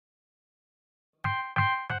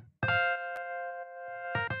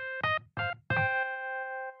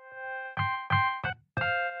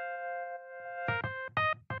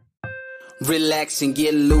Relax and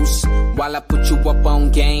get loose while I put you up on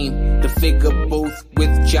game. The Figure Booth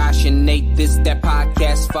with Josh and Nate. This that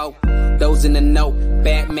podcast for those in the know.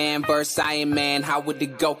 Batman vs. Iron Man, how would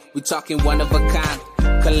it go? We talking one of a kind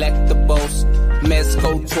collectibles.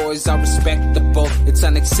 Mezco toys are respectable. It's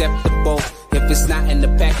unacceptable if it's not in the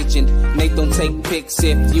packaging. Nate don't take pics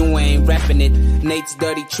if you ain't rapping it. Nate's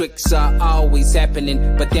dirty tricks are always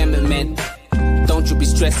happening. But damn it, man, don't you be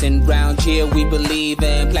stressing. Round here we believe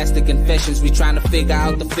in plastic confessions. We trying to figure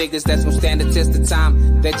out the figures that's gonna stand the test of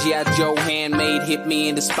time. That G.I. Joe handmade hit me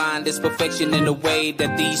in the spine. There's perfection in the way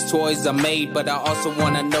that these toys are made. But I also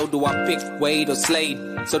wanna know, do I pick Wade or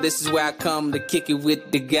Slade? So this is where I come to kick it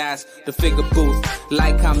with the guys. The Figure Booth.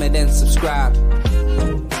 Like, comment, and subscribe.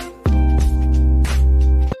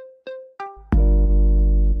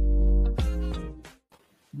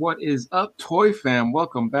 What is up, Toy Fam?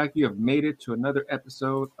 Welcome back. You have made it to another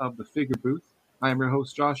episode of the Figure Booth. I am your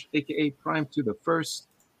host, Josh, aka Prime to the First.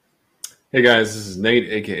 Hey guys, this is Nate,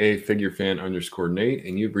 aka FigureFan_Nate,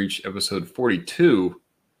 and you've reached episode 42,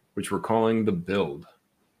 which we're calling The Build.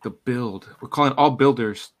 The Build. We're calling all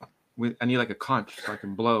builders. I need like a conch so I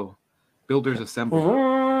can blow. Builders assemble.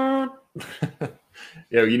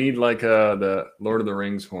 Yeah, you need like the Lord of the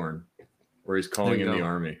Rings horn, where he's calling in the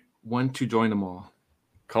army. One to join them all.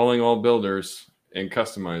 Calling all builders and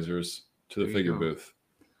customizers to the Figure Booth.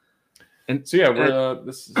 And so yeah, we're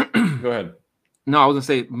this is, go ahead. No, I was gonna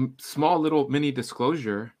say small little mini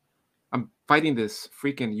disclosure. I'm fighting this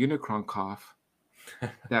freaking Unicron cough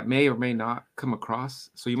that may or may not come across.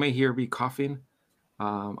 So you may hear me coughing.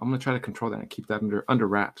 I'm gonna try to control that and keep that under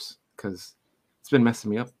wraps because it's been messing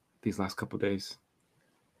me up these last couple of days.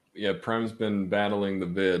 Yeah, Prime's been battling the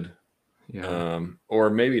vid. Yeah. Or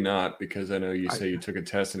maybe not, because I know you say you took a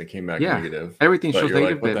test and it came back negative. Everything shows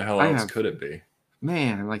negative. Like, what the hell else could it be?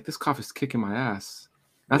 Man, like this cough is kicking my ass.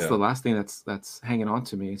 That's the last thing that's hanging on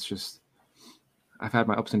to me. It's just I've had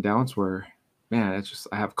my ups and downs where, man, it's just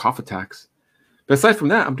I have cough attacks. But aside from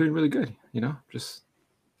that, I'm doing really good. You know, just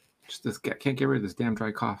this can't get rid of this damn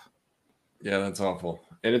dry cough. Yeah, that's awful,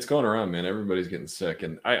 and it's going around, man. Everybody's getting sick,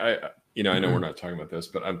 and I know we're not talking about this,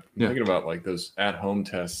 but I'm thinking about like those at-home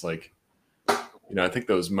tests, like. I think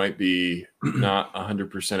those might be not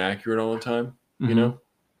 100% accurate all the time, you know,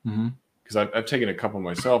 because I've taken a couple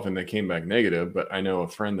myself and they came back negative, but I know a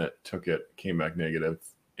friend that took it, came back negative,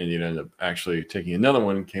 and ended up actually taking another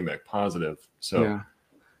one and came back positive. So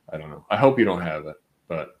I don't know. I hope you don't have it,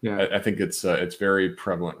 but I think it's very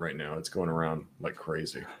prevalent right now. It's going around like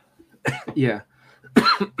crazy. Yeah.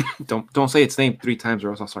 Don't say its name 3 times or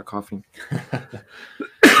else I'll start coughing.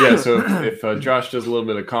 Yeah, so if Josh does a little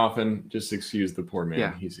bit of coughing, just excuse the poor man.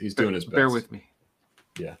 Yeah. He's doing his best. Bear with me.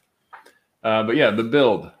 Yeah. But yeah, the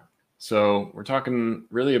build. So we're talking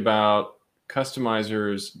really about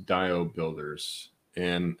customizers, dio builders.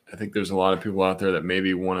 And I think there's a lot of people out there that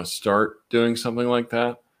maybe want to start doing something like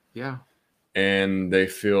that. Yeah. And they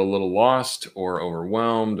feel a little lost or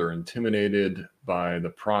overwhelmed or intimidated by the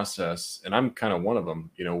process. And I'm kind of one of them,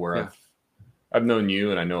 where I've known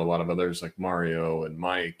you and I know a lot of others like Mario and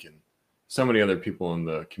Mike and so many other people in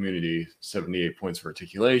the community, 78 Points of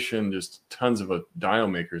Articulation, just tons of dial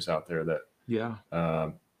makers out there that,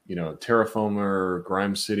 Terraformer,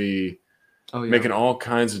 Grime City, making all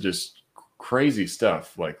kinds of just crazy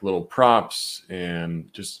stuff, like little props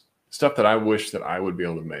and just stuff that I wish that I would be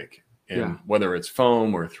able to make. And whether it's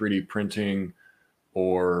foam or 3D printing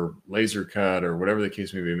or laser cut or whatever the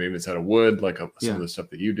case may be, maybe it's out of wood, like some of the stuff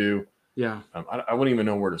that you do. Yeah. I wouldn't even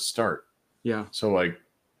know where to start. Yeah. So like,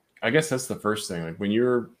 I guess that's the first thing. Like when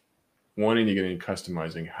you're wanting to get into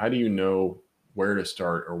customizing, how do you know where to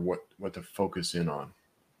start or what to focus in on?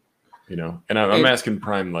 And I'm asking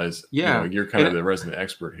Prime, Les, you're kind of the resident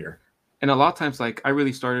expert here. And a lot of times, like I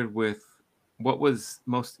really started with what was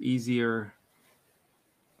most easier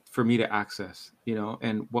for me to access,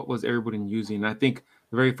 and what was everybody using. And I think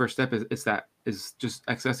the very first step is just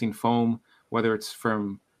accessing foam, whether it's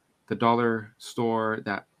from the dollar store,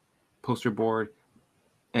 that poster board,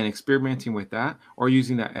 and experimenting with that, or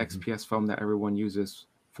using that XPS foam that everyone uses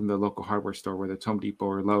from the local hardware store, whether it's Home Depot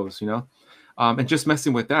or Lowe's, and just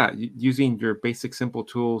messing with that, using your basic simple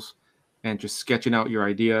tools and just sketching out your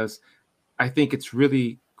ideas. I think it's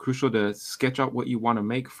really crucial to sketch out what you want to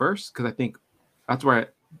make first, because I think that's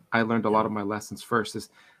where I learned a lot of my lessons first. Is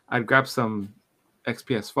I'd grab some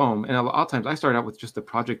XPS foam, and a lot of times I started out with just the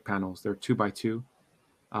project panels. They're 2x2.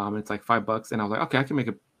 It's like $5, and I was like, okay, I can make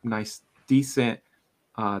a nice, decent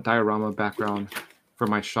diorama background for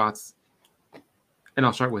my shots, and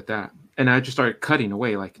I'll start with that. And I just started cutting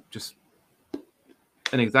away, like just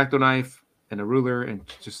an X-Acto knife and a ruler, and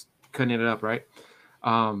just cutting it up, right?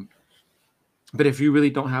 But if you really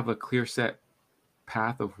don't have a clear set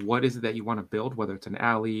path of what is it that you want to build, whether it's an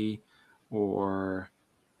alley or,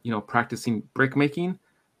 practicing brick making,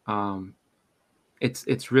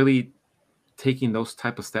 it's really taking those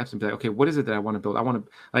type of steps and be like, okay, what is it that I want to build? I want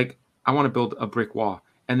to build a brick wall,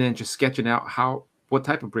 and then just sketching out what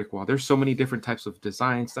type of brick wall. There's so many different types of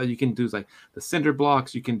designs that you can do, like the cinder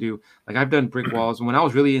blocks. You can do, like, I've done brick walls. And when I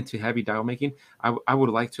was really into heavy dial making, I would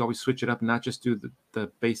like to always switch it up and not just do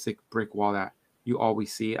the basic brick wall that you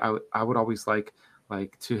always see. I would always like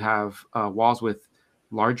to have walls with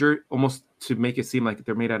larger, almost to make it seem like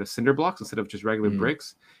they're made out of cinder blocks instead of just regular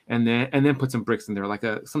bricks, and then put some bricks in there, like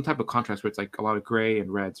some type of contrast where it's like a lot of gray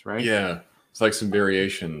and reds, right? Yeah, it's like some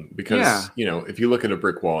variation because if you look at a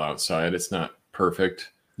brick wall outside, it's not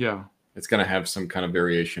perfect. Yeah, it's going to have some kind of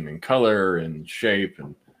variation in color and shape,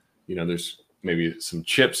 and there's maybe some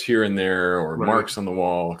chips here and there or marks on the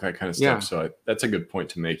wall, that kind of stuff. Yeah. So that's a good point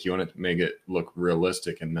to make. You want to make it look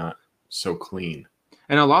realistic and not so clean.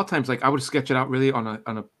 And a lot of times, like, I would sketch it out really on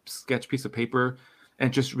a sketch piece of paper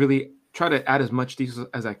and just really try to add as much detail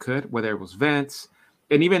as I could, whether it was vents.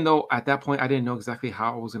 And even though at that point I didn't know exactly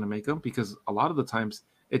how I was going to make them, because a lot of the times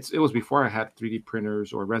it was before I had 3D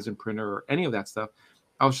printers or resin printer or any of that stuff.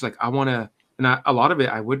 I was just like, I want to, and a lot of it,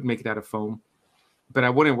 I would make it out of foam, but I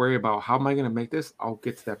wouldn't worry about how am I going to make this? I'll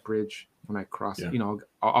get to that bridge when I cross it.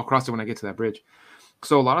 I'll cross it when I get to that bridge.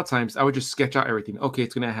 So a lot of times I would just sketch out everything. Okay,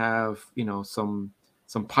 it's going to have,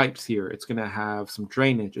 some pipes here. It's going to have some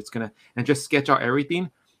drainage. And just sketch out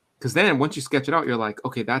everything. Because then once you sketch it out, you're like,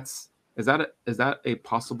 okay, is that a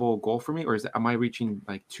possible goal for me? Or am I reaching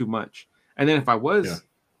like too much? And then if I was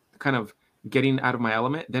kind of getting out of my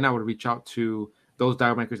element, then I would reach out to those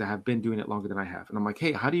dial makers that have been doing it longer than I have. And I'm like,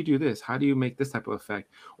 hey, how do you do this? How do you make this type of effect?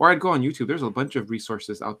 Or I'd go on YouTube. There's a bunch of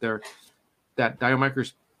resources out there that dial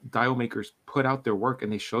makers put out their work,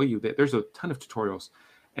 and they show you that there's a ton of tutorials.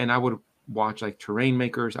 And I would watch like terrain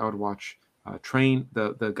makers. I would watch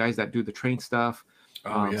the guys that do the train stuff.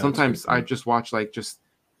 Sometimes I just watch like just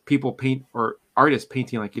people paint or artists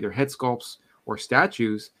painting like either head sculpts or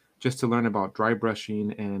statues just to learn about dry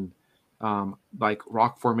brushing and like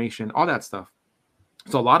rock formation, all that stuff.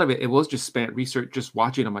 So a lot of it was just spent research, just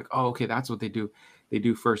watching. I'm like, oh, okay, that's what they do. They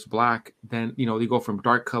do first black, then you go from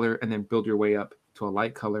dark color and then build your way up to a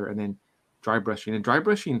light color, and then dry brushing. And dry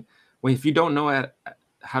brushing, if you don't know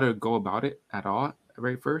how to go about it at all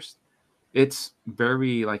right first, it's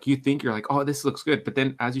very like you think you're like, oh, this looks good, but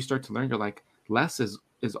then as you start to learn, you're like, less is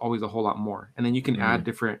always a whole lot more, and then you can add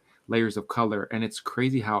different layers of color. And it's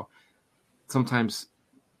crazy how sometimes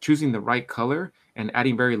choosing the right color and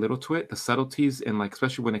adding very little to it, the subtleties, and like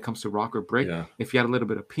especially when it comes to rock or brick, if you add a little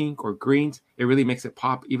bit of pink or greens, it really makes it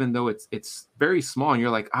pop, even though it's very small and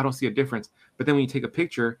you're like, I don't see a difference. But then when you take a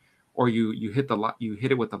picture or you hit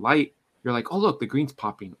it with the light, you're like, oh, look, the green's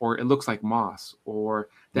popping, or it looks like moss, or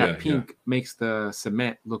that pink makes the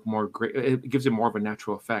cement look more great. It gives it more of a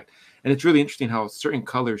natural effect. And it's really interesting how certain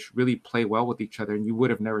colors really play well with each other, and you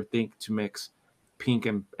would have never think to mix pink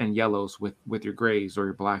and yellows with your grays or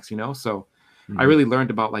your blacks, So I really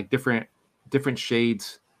learned about like different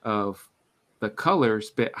shades of the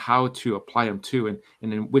colors, but how to apply them to, and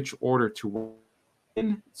in which order to work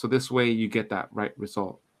in. So this way you get that right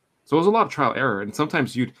result. So it was a lot of trial error. And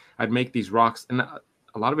sometimes I'd make these rocks, and a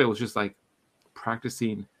lot of it was just like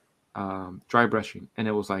practicing dry brushing. And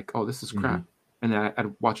it was like, oh, this is crap. And then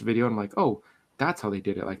I'd watch a video and I'm like, oh, that's how they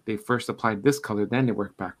did it. Like they first applied this color, then they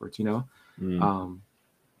worked backwards, So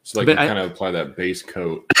like you kind of apply that base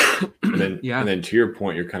coat, and then to your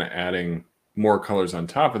point, you're kind of adding more colors on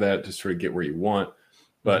top of that to sort of get where you want,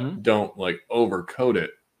 but don't like overcoat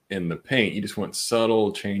it in the paint. You just want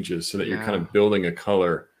subtle changes so that you're kind of building a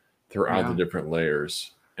color throughout the different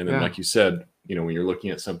layers. And then like you said, when you're looking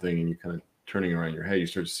at something and you're kind of turning around your head, you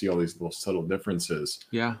start to see all these little subtle differences.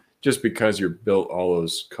 Yeah. Just because you're built all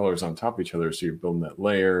those colors on top of each other. So you're building that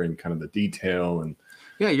layer and kind of the detail, and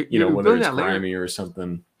you're whether it's grimy or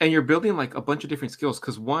something. And you're building like a bunch of different skills.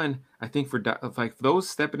 Because one, I think for those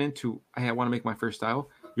stepping into, I want to make my first style,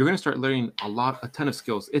 you're going to start learning a ton of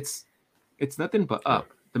skills. It's nothing but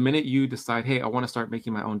up. The minute you decide, hey, I want to start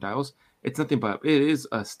making my own dials, it's nothing but up. It is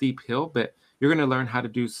a steep hill, but you're going to learn how to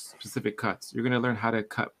do specific cuts. You're going to learn how to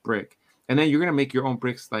cut brick. And then you're going to make your own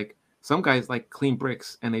bricks. Like some guys like clean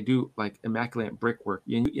bricks and they do like immaculate brickwork.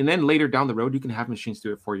 And then later down the road, you can have machines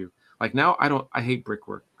do it for you. Like now I hate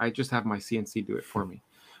brickwork. I just have my CNC do it for me.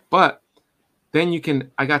 But then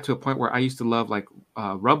I got to a point where I used to love like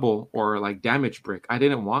rubble or like damaged brick. I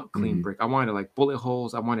didn't want clean brick. I wanted like bullet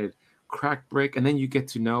holes. I wanted cracked brick. And then you get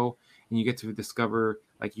to know and you get to discover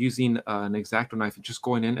like using an X-Acto knife and just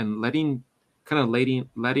going in and letting kind of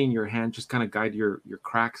letting your hand just kind of guide your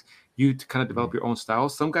cracks, you to kind of develop your own style.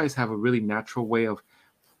 Some guys have a really natural way of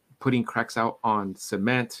putting cracks out on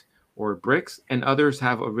cement or bricks, and others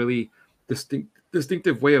have a really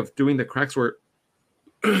distinctive way of doing the cracks where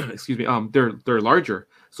excuse me, they're larger,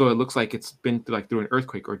 so it looks like it's been through an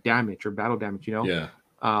earthquake or damage or battle damage, you know.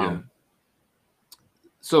 Yeah.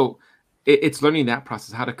 So it's learning that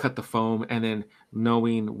process, how to cut the foam, and then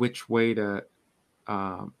knowing which way to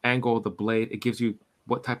angle the blade. It gives you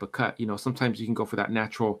what type of cut. You know, sometimes you can go for that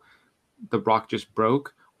natural, the rock just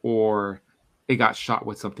broke, or it got shot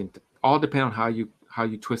with something. All depend on how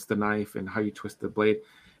you twist the knife and how you twist the blade.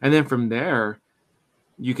 And then from there,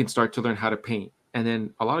 you can start to learn how to paint. And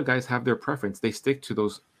then a lot of guys have their preference. They stick to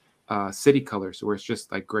those city colors where it's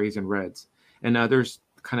just like grays and reds. And others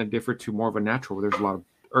kind of differ to more of a natural where there's a lot of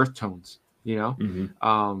earth tones, you know?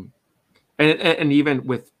 And even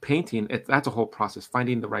with painting, that's a whole process.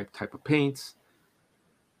 Finding the right type of paints,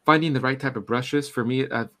 finding the right type of brushes. For me,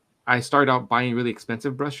 I started out buying really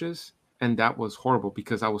expensive brushes, and that was horrible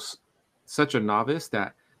because I was such a novice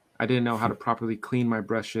that I didn't know how to properly clean my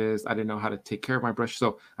brushes. I didn't know how to take care of my brush.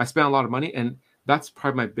 So I spent a lot of money, and that's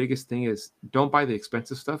probably my biggest thing is don't buy the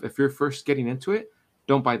expensive stuff. If you're first getting into it,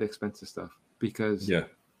 don't buy the expensive stuff because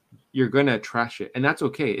you're going to trash it. And that's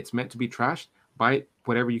okay. It's meant to be trashed. Buy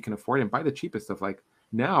whatever you can afford and buy the cheapest stuff. Like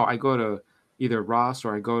now I go to either Ross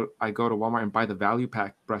or I go to Walmart and buy the value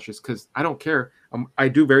pack brushes because I don't care. I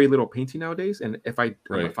do very little painting nowadays. And if I'm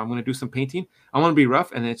going to do some painting, I want to be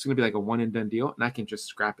rough and it's going to be like a one and done deal. And I can just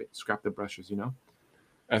scrap the brushes, you know?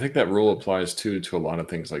 I think that rule applies to a lot of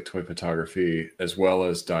things like toy photography, as well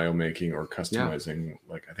as dial making or customizing. Yeah.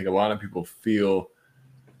 Like I think a lot of people feel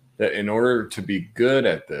that in order to be good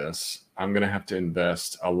at this, I'm going to have to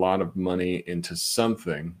invest a lot of money into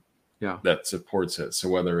something that supports it. So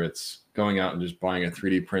whether it's going out and just buying a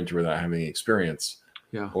 3D printer without having any experience,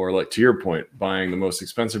 or like to your point, buying the most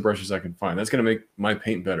expensive brushes I can find, that's going to make my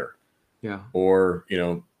paint better. Yeah. Or, you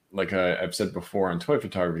know, like I've said before on toy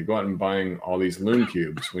photography, go out and buying all these Loom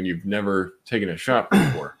cubes when you've never taken a shot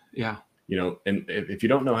before. You know, and if you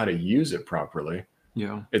don't know how to use it properly,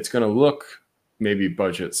 it's going to look maybe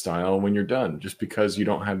budget style when you're done, just because you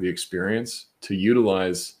don't have the experience to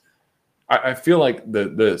utilize. I feel like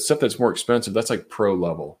the stuff that's more expensive, that's like pro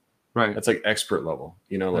level, right? That's like expert level,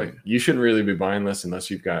 you know, like you shouldn't really be buying this unless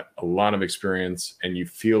you've got a lot of experience and you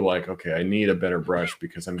feel like, okay, I need a better brush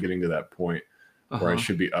because I'm getting to that point where I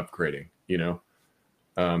should be upgrading, you know?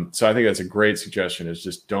 So I think that's a great suggestion is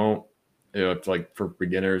just don't, you know, it's like for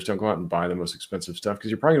beginners, don't go out and buy the most expensive stuff because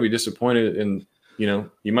you're probably gonna be disappointed in, you know,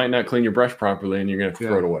 you might not clean your brush properly and you're going to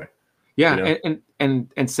throw it away. Yeah. You know?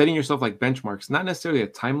 and setting yourself like benchmarks, not necessarily a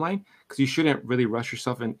timeline, because you shouldn't really rush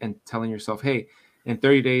yourself and telling yourself, hey, in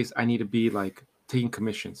 30 days, I need to be like taking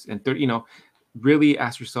commissions and 30, you know, really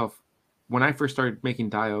ask yourself, when I first started making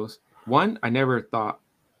dials, one, I never thought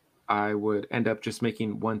I would end up just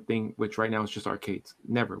making one thing, which right now is just arcades.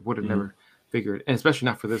 Would have never figured, and especially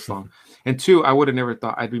not for this long. And two, I would have never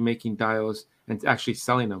thought I'd be making dials and actually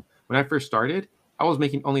selling them. When I first started, I was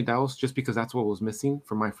making only dials just because that's what was missing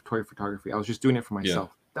from my toy photography. I was just doing it for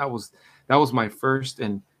myself. That was my first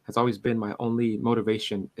and has always been my only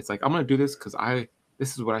motivation. It's like, I'm going to do this because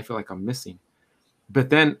this is what I feel like I'm missing.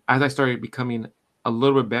 But then as I started becoming a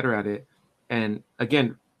little bit better at it, and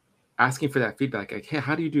again, asking for that feedback, like, hey,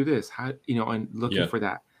 how do you do this? How, you know, and looking for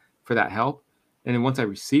that help. And then once I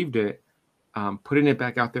received it, putting it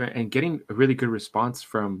back out there and getting a really good response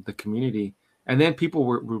from the community. And then people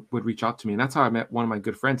would reach out to me. And that's how I met one of my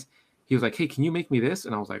good friends. He was like, hey, can you make me this?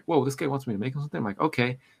 And I was like, whoa, this guy wants me to make him something. I'm like,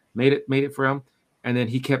 okay, made it for him. And then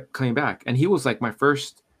he kept coming back. And he was like my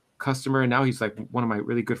first customer. And now he's like one of my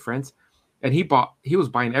really good friends. And he was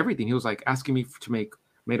buying everything. He was like asking me to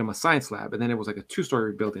made him a science lab. And then it was like a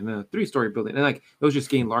 2-story building, then a 3-story building. And like, it was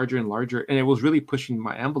just getting larger and larger. And it was really pushing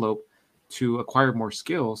my envelope to acquire more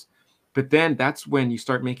skills. But then that's when you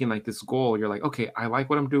start making like this goal. You're like, okay, I like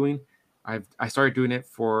what I'm doing. I started doing it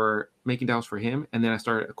for making dials for him, and then I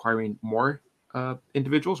started acquiring more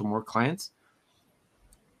individuals or more clients.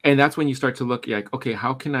 And that's when you start to look like, okay,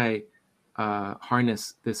 how can I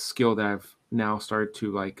harness this skill that I've now started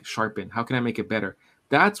to like sharpen? How can I make it better?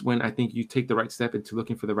 That's when I think you take the right step into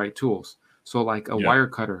looking for the right tools. So like a wire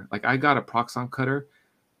cutter, like I got a Proxxon cutter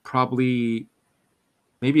probably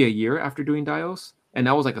maybe a year after doing dials, and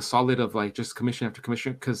that was like a solid of like just commission after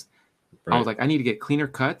commission because I was like, I need to get cleaner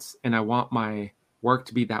cuts and I want my work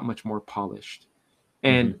to be that much more polished.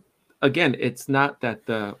 And again, it's not that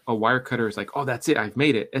a wire cutter is like, oh, that's it, I've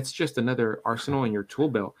made it. It's just another arsenal in your tool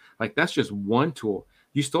belt. Like that's just one tool.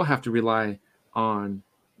 You still have to rely on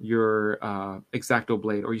your X-Acto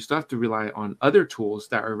blade, or you still have to rely on other tools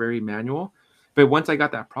that are very manual. But once I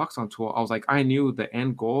got that Proxxon tool, I was like, I knew the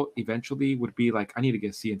end goal eventually would be like, I need to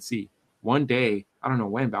get a CNC. One day, I don't know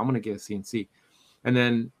when, but I'm going to get a CNC. And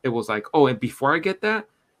then it was like, oh, and before I get that,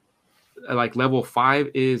 like level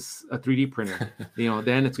 5 is a 3D printer,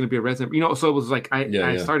 then it's going to be a resin, so it was like,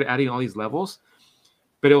 I started adding all these levels.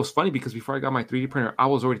 But it was funny because before I got my 3D printer, I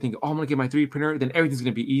was already thinking, oh, I'm going to get my 3D printer, then everything's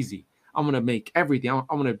going to be easy. I'm going to make everything. I'm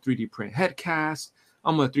going to 3D print head casts.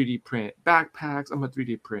 I'm going to 3D print backpacks. I'm going to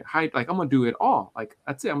 3D print height. Like, I'm going to do it all. Like,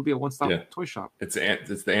 that's it. I'm going to be a one-stop toy shop. It's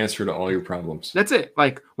the answer to all your problems. That's it.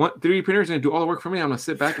 Like, 3D printer is going to do all the work for me. I'm going to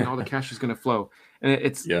sit back and all the cash is going to flow. And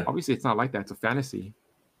it's obviously it's not like that. It's a fantasy.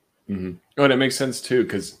 Mm-hmm. Oh, and it makes sense too,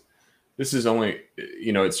 because this is only,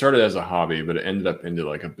 it started as a hobby, but it ended up into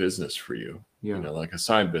like a business for you. Yeah. Like a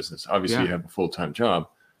side business. Obviously, you have a full-time job.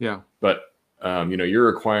 Yeah. But, you're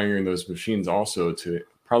acquiring those machines also to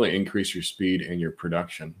probably increase your speed and your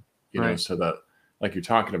production, so that, like you're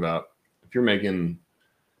talking about, if you're making,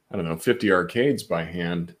 50 arcades by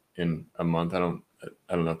hand in a month, I don't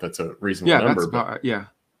know if that's a reasonable number. Yeah.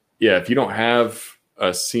 If you don't have a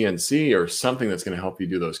CNC or something that's going to help you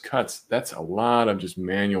do those cuts, that's a lot of just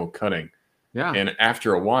manual cutting. Yeah. And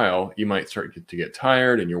after a while, you might start to get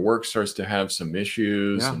tired and your work starts to have some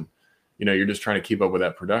issues. Yeah. And, you're just trying to keep up with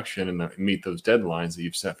that production and meet those deadlines that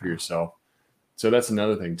you've set for yourself. So that's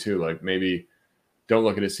another thing too. Like, maybe don't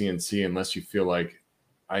look at a CNC unless you feel like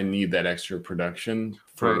I need that extra production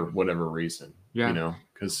for whatever reason,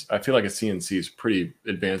 because I feel like a CNC is pretty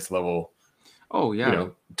advanced level. Oh yeah.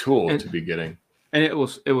 Tool to be getting. And it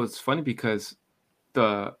was funny because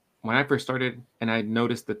when I first started and I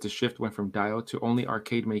noticed that the shift went from diode to only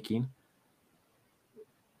arcade making,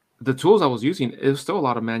 the tools I was using, it was still a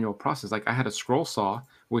lot of manual process. Like, I had a scroll saw,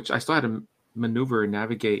 which I still had to maneuver and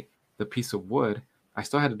navigate the piece of wood. I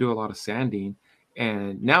still had to do a lot of sanding,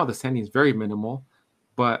 and now the sanding is very minimal.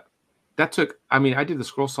 But that took, I did the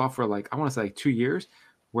scroll saw for I want to say 2 years,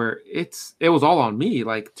 where it was all on me,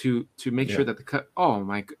 like to make sure that the cut. Oh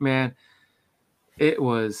my man, it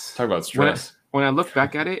was. Talk about stress. When I look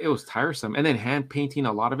back at it, it was tiresome. And then hand painting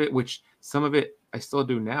a lot of it, which some of it I still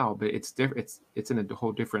do now, but it's different. It's in a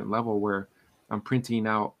whole different level where I'm hand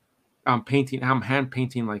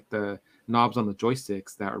painting like the knobs on the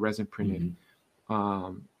joysticks that are resin printed,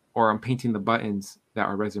 or I'm painting the buttons that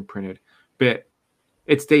are resin printed. But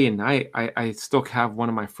it's day and night. I still have one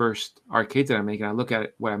of my first arcades that I make, and I look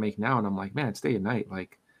at what I make now, and I'm like, man, it's day and night.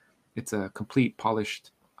 Like, it's a complete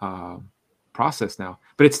polished process now,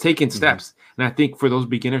 but it's taken steps. And I think for those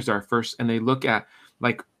beginners that are first, and they look at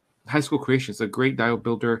like High School Creations, a great diode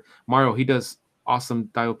builder. Mario, he does awesome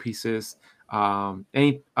diode pieces.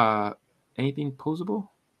 Anything posable?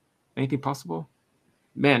 Anything possible?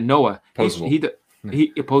 Man, Noah,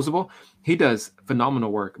 posable. He does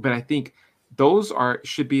phenomenal work. But I think those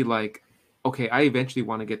should be like, okay, I eventually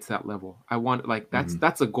want to get to that level. I want, like,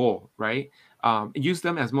 that's a goal, right? Use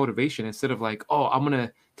them as motivation instead of like, oh, I'm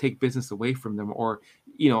gonna take business away from them, or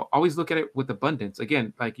always look at it with abundance.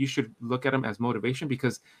 Again, like, you should look at them as motivation,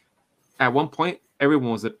 because at one point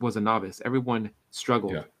everyone was a novice. Everyone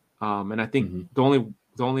struggled, and I think the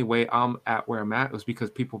only way I'm at where I'm at was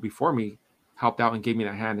because people before me helped out and gave me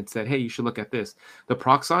that hand and said, hey, you should look at this. The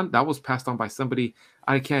Proxxon, that was passed on by somebody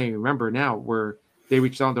I can't even remember now, where they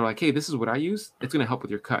reached out and they're like, hey, this is what I use. It's going to help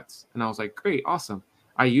with your cuts. And I was like, great, awesome.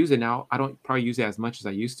 I use it now. I don't probably use it as much as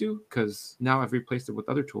I used to, because now I've replaced it with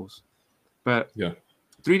other tools. But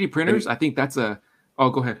 3D printers, I think that's go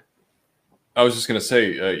ahead. I was just going to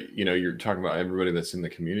say, you're talking about everybody that's in the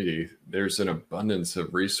community. There's an abundance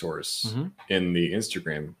of resource in the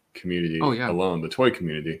Instagram community alone, the toy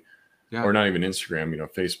community, or not even Instagram,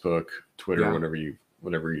 Facebook, Twitter,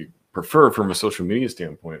 whatever you prefer from a social media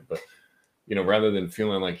standpoint. But, rather than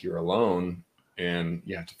feeling like you're alone and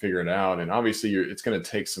you have to figure it out, and obviously it's going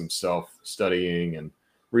to take some self-studying and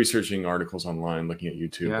researching articles online, looking at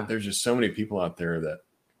YouTube. But there's just so many people out there that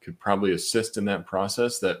could probably assist in that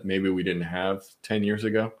process that maybe we didn't have 10 years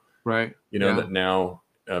ago. Right. That now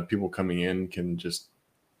people coming in can just,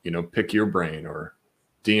 pick your brain or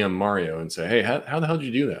DM Mario and say, hey, how the hell did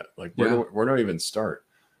you do that? Like, where do I even start?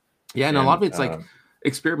 Yeah. And a lot of it's like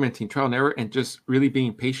experimenting, trial and error, and just really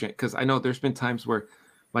being patient. Cause I know there's been times where,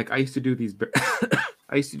 like, I used to do these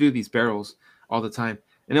barrels all the time,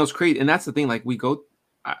 and it was crazy. And that's the thing, like,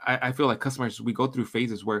 I feel like customers, we go through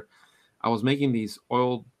phases where I was making these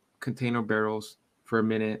oil container barrels for a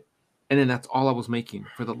minute, and then that's all I was making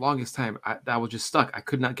for the longest time. I was just stuck. I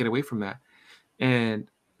could not get away from that. And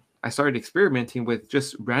I started experimenting with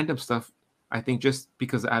just random stuff, I think just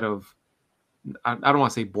because out of I don't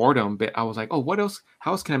want to say boredom, but I was like, oh, what else?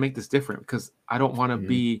 How else can I make this different? Because I don't want to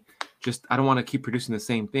be I don't want to keep producing the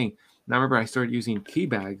same thing. And I remember I started using tea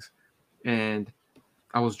bags, and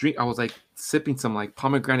I was like sipping some like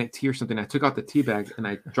pomegranate tea or something. I took out the tea bag and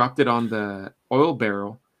I dropped it on the oil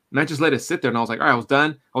barrel, and I just let it sit there. And I was like, all right, I was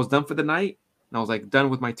done. I was done for the night, and I was like done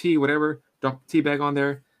with my tea, whatever. Dropped the tea bag on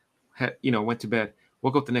there, went to bed.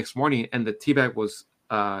 Woke up the next morning, and the tea bag was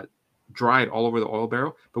dried all over the oil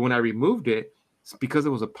barrel. But when I removed it, because it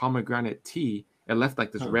was a pomegranate tea, it left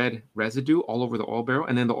like this red residue all over the oil barrel.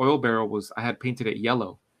 And then the oil barrel I had painted it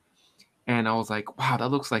yellow. And I was like, wow, that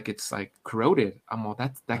looks like it's like corroded. I'm all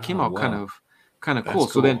that came out kind of cool.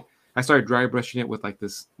 So then I started dry brushing it with like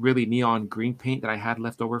this really neon green paint that I had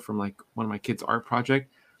left over from like one of my kids' art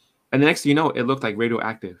project. And the next thing you know, it looked like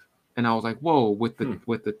radioactive. And I was like, whoa, with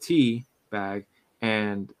the tea bag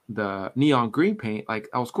and the neon green paint, like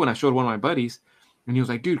that was cool. And I showed one of my buddies, and he was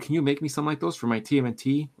like, dude, can you make me something like those for my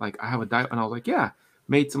TMNT? Like I have a diet. And I was like, yeah,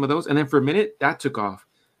 made some of those. And then for a minute that took off.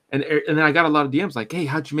 And then I got a lot of DMs like, hey,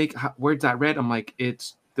 how'd you make, where's that red? I'm like,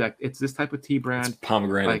 it's this type of tea brand. It's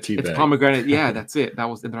pomegranate like, tea it's bag. Pomegranate. Yeah, that's it.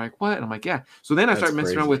 And they're like, what? And I'm like, yeah. So then I started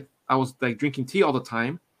messing around with, I was like drinking tea all the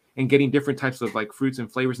time and getting different types of like fruits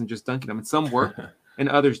and flavors and just dunking them. And some worked and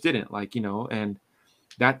others didn't, like, and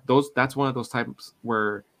that's one of those types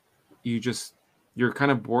where you're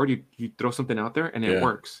kind of bored. You throw something out there and it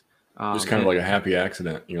works. Just kind of like a happy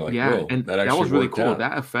accident. You're like, whoa, and that was really cool. Out.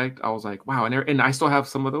 That effect, I was like, wow. And I still have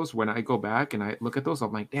some of those when I go back and I look at those.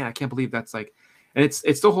 I'm like, damn, I can't believe that's like, and it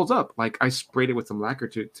still holds up. Like I sprayed it with some lacquer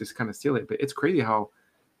to kind of seal it, but it's crazy how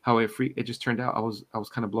it just turned out. I was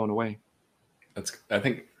kind of blown away. I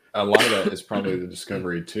think a lot of that is probably the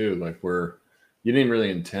discovery too, like where you didn't really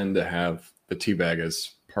intend to have the tea bag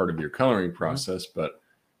as part of your coloring process, but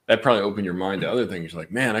that probably opened your mind to other things. You're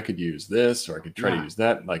like, man, I could use this, or I could try to use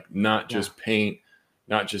that. Like not just paint,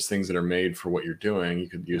 not just things that are made for what you're doing. You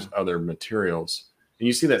could use other materials. And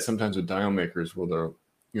you see that sometimes with dial makers where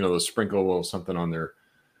they'll sprinkle a little something on their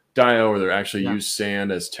dial, or they'll actually use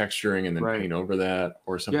sand as texturing and then paint over that,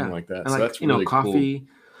 or something like that. And so like, that's really coffee, cool.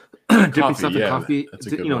 Dipping stuff in coffee,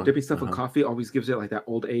 dipping stuff in Uh-huh. coffee always gives it like that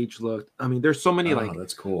old age look. I mean, there's so many like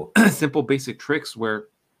that's cool. simple basic tricks where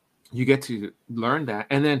you get to learn that.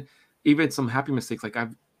 And then even some happy mistakes, like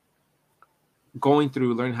I've going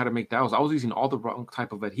through learning how to make dials, I was using all the wrong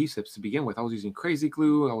type of adhesives to begin with. I was using crazy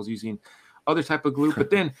glue, I was using other type of glue, but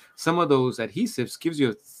then some of those adhesives gives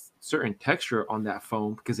you a certain texture on that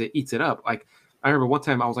foam because it eats it up. Like I remember one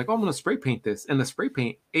time I was like, oh, I'm gonna spray paint this, and the spray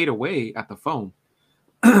paint ate away at the foam.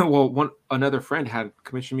 Well, another friend had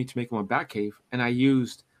commissioned me to make him a bat cave, and I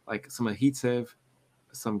used like some adhesive,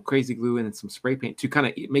 some crazy glue, and then some spray paint to kind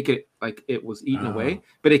of make it like it was eaten away.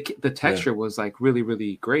 But the texture was like really,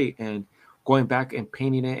 really great. And going back and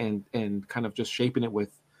painting it and kind of just shaping it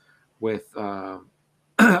with a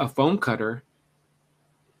foam cutter,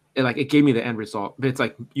 it gave me the end result. But it's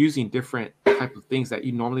like using different type of things that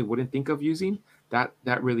you normally wouldn't think of using. That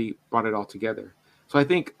really brought it all together. So I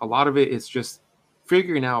think a lot of it is just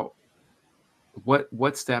figuring out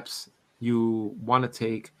what steps you want to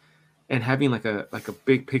take and having like a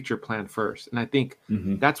big picture plan first. And I think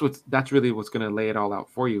that's really what's going to lay it all out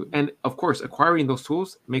for you. And of course, acquiring those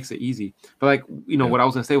tools makes it easy. But like, what I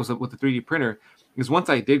was going to say was with the 3D printer is once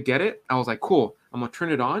I did get it, I was like, cool, I'm going to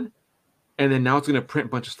turn it on. And then now it's going to print a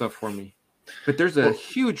bunch of stuff for me. But there's a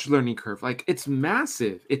huge learning curve. Like it's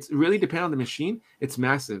massive. It's really depending on the machine. It's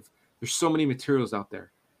massive. There's so many materials out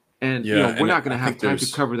there. And we're not going to have time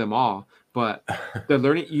to cover them all, but the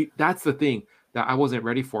learning, that's the thing that I wasn't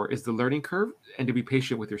ready for, is the learning curve and to be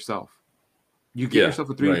patient with yourself. You get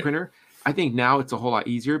yourself a 3D printer. I think now it's a whole lot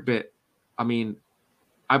easier, but I mean,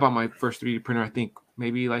 I bought my first 3D printer, I think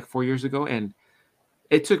maybe like 4 years ago. And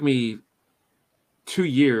it took me 2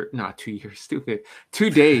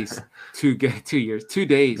 days to get 2 years, 2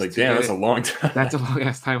 days. Like, damn, that's a long time. That's a long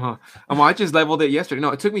ass time, huh? I just leveled it yesterday.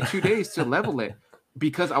 No, it took me 2 days to level it.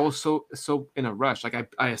 Because I was so in a rush.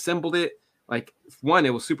 Like I assembled it. Like one,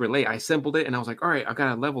 it was super late. I assembled it and I was like, all right, I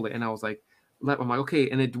gotta level it. And I was like, I'm like, okay,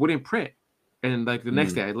 and it wouldn't print. And like the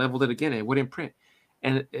next day, I leveled it again and it wouldn't print.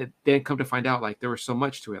 And it then come to find out, like there was so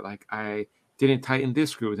much to it. Like I didn't tighten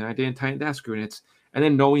this screw, and I didn't tighten that screw, and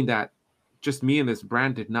then knowing that just me and this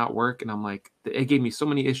brand did not work, and I'm like, it gave me so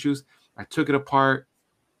many issues. I took it apart,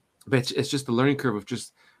 but it's just the learning curve of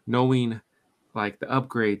just knowing like the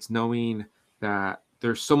upgrades, knowing that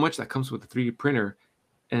there's so much that comes with the 3D printer.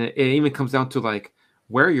 And it even comes down to like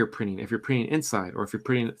where you're printing. If you're printing inside, or if you're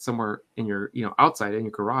printing it somewhere in your, outside in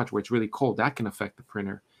your garage where it's really cold, that can affect the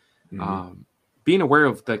printer. Being aware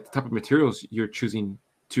of the type of materials you're choosing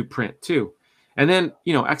to print too. And then,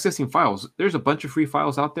 accessing files. There's a bunch of free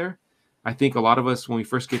files out there. I think a lot of us, when we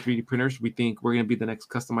first get 3D printers, we think we're going to be the next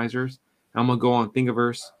customizers. I'm going to go on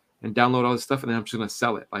Thingiverse and download all this stuff, and then I'm just going to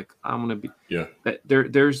sell it. Like, I'm going to be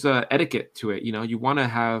there's etiquette to it. You want to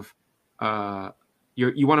have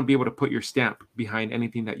you want to be able to put your stamp behind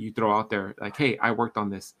anything that you throw out there. Like, hey, I worked on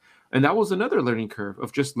this. And that was another learning curve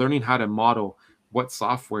of just learning how to model what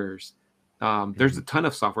softwares. There's a ton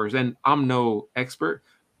of softwares, and I'm no expert,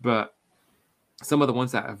 but some of the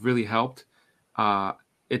ones that have really helped,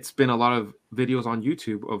 it's been a lot of videos on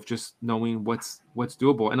YouTube of just knowing what's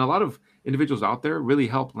doable. And a lot of individuals out there really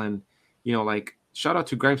help. And, like, shout out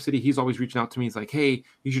to Grime City. He's always reaching out to me. He's like, hey,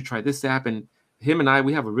 you should try this app. And him and I,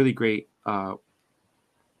 we have a really great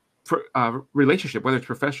relationship, whether it's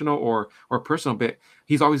professional or personal, but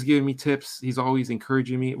he's always giving me tips. He's always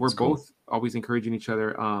encouraging me. We're both always encouraging each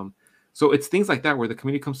other. So it's things like that where the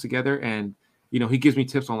community comes together, and, he gives me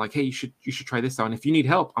tips on, like, hey, you should try this out. And if you need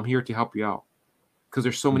help, I'm here to help you out, because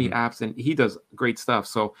there's so many apps, and he does great stuff.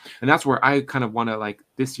 So, and that's where I kind of want to, like,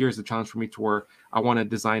 this year is the challenge for me, to where I want to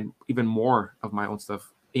design even more of my own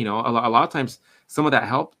stuff. A lot of times, some of that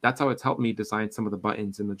help, that's how it's helped me design some of the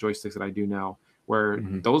buttons and the joysticks that I do now, where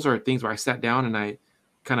those are things where I sat down and I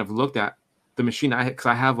kind of looked at the machine because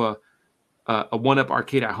I have a 1-up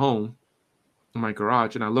arcade at home in my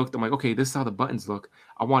garage, and I'm like, okay, this is how the buttons look.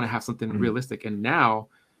 I want to have something realistic. And now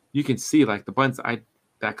you can see, like, the buttons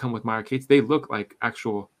that come with my arcades, they look like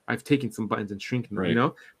actual. I've taken some buttons and shrink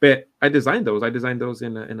them, but I designed those.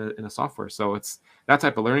 in a software. So it's that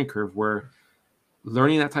type of learning curve where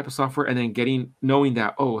learning that type of software, and then knowing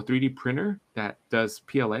that, a 3D printer that does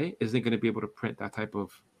PLA isn't going to be able to print that type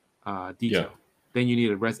of detail. Yeah. Then you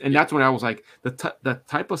need a resin. And that's when I was like, the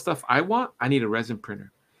type of stuff I want, I need a resin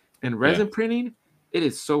printer. And resin printing, it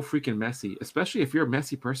is so freaking messy, especially if you're a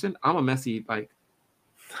messy person. I'm a messy,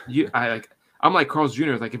 I'm like Carl's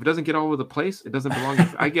Jr. Like, if it doesn't get all over the place, it doesn't belong.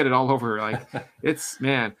 I get it all over. Like, it's,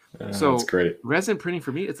 man. So that's great. Resin printing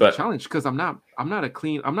for me, it's a challenge, because I'm not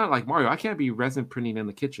like Mario. I can't be resin printing in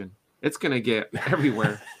the kitchen. It's going to get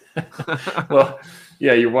everywhere. Well,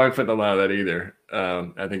 yeah, your wife wouldn't allow that either.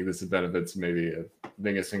 I think this is benefits maybe of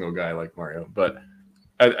being a single guy like Mario. But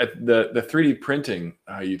the 3D printing,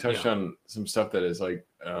 you touched on some stuff that is like,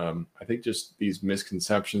 I think just these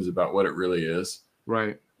misconceptions about what it really is.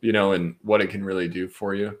 Right. And what it can really do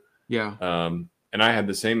for you. Yeah. And I had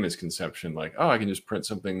the same misconception, like, I can just print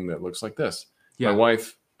something that looks like this. Yeah. My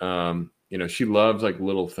wife, she loves, like,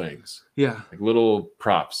 little things. Yeah. Like little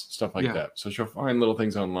props, stuff like that. So she'll find little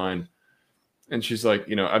things online. And she's like,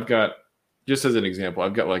 I've got, just as an example,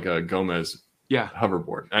 I've got like a Gomez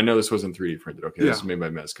hoverboard. I know this wasn't 3D printed. Okay. This is made by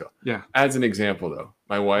Mezco. Yeah. As an example, though,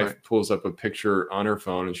 my wife pulls up a picture on her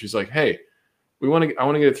phone, and she's like, hey, I want to get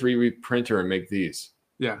a 3D printer and make these.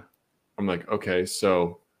 Yeah. I'm like, okay,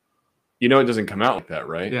 so it doesn't come out like that,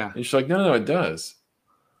 right? Yeah. And she's like, no, it does.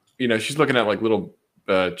 She's looking at like little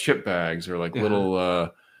chip bags or like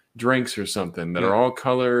little drinks or something that are all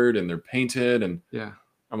colored and they're painted. And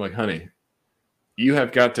I'm like, honey, you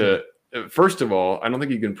have got to, first of all, I don't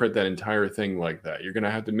think you can print that entire thing like that. You're going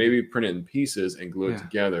to have to maybe print it in pieces and glue it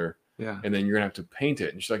together. Yeah. And then you're going to have to paint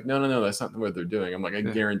it. And she's like, no, that's not what they're doing. I'm like, I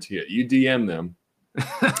guarantee it. You DM them.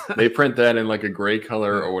 They print that in like a gray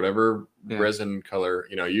color or whatever resin color.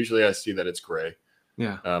 Usually I see that it's gray.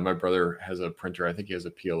 Yeah. My brother has a printer. I think he has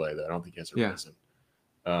a PLA, though. I don't think he has a resin.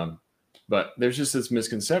 But there's just this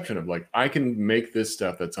misconception of like, I can make this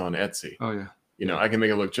stuff that's on Etsy. Oh yeah. I can make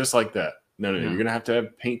it look just like that. No. You're gonna have to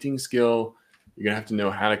have painting skill. You're gonna have to know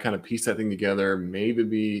how to kind of piece that thing together.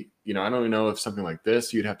 Maybe I don't even know if something like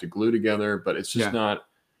this you'd have to glue together, but it's just not.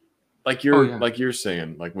 Like you're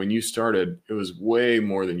saying, like when you started, it was way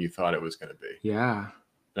more than you thought it was going to be. Yeah.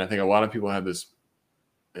 And I think a lot of people have this,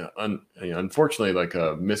 unfortunately, like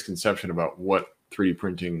a misconception about what 3D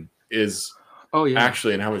printing is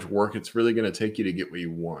actually and how much work it's really going to take you to get what you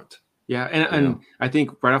want. Yeah. And I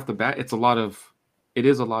think right off the bat, it is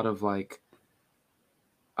a lot of like,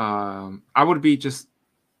 I would be just,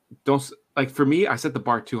 for me, I set the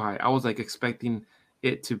bar too high. I was like expecting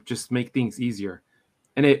it to just make things easier.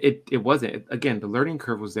 And it wasn't. Again, the learning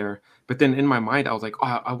curve was there. But then in my mind, I was like,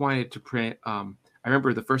 I wanted to print. I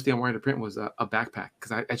remember the first thing I wanted to print was a backpack,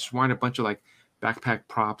 because I just wanted a bunch of like backpack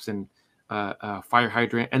props and fire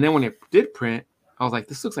hydrant. And then when it did print, I was like,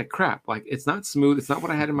 this looks like crap. Like, it's not smooth. It's not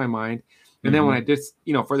what I had in my mind. And then when I did,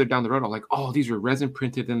 further down the road, I was like, oh, these were resin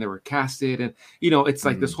printed and they were casted. And, it's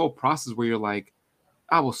like this whole process where you're like,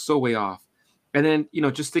 I was so way off. And then,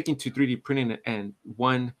 just sticking to 3D printing and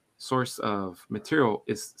one source of material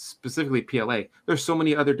is specifically PLA. There's so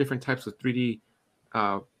many other different types of 3D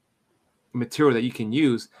material that you can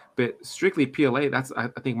use. But strictly PLA, that's I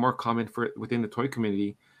think more common for within the toy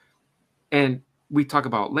community. And we talk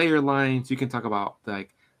about layer lines. You can talk about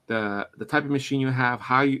like the type of machine you have,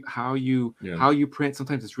 how you print.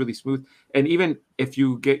 Sometimes it's really smooth, and even if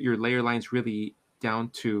you get your layer lines really down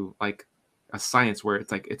to like a science where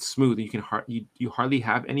it's like it's smooth, and you can you hardly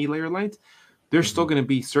have any layer lines. There's still going to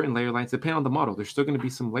be certain layer lines depending on the model. There's still going to be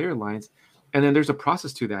some layer lines, and then there's a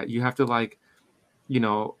process to that. You have to like,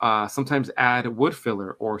 sometimes add wood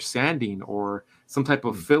filler or sanding or some type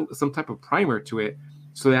of some type of primer to it,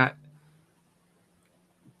 so that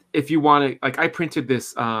if you want to, like, I printed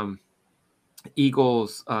this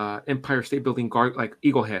Eagles Empire State Building guard, like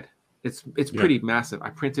eagle head. It's pretty massive. I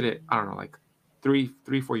printed it, I don't know, like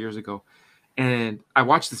 4 years ago, and I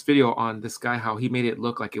watched this video on this guy how he made it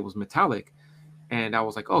look like it was metallic, and I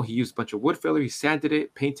was like, oh, he used a bunch of wood filler, he sanded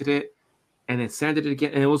it, painted it, and then sanded it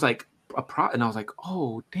again, and it was like and I was like,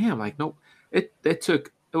 oh damn, like no, it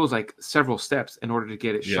was like several steps in order to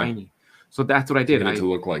get it shiny. So that's what I did. To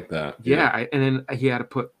look like that. And then he had to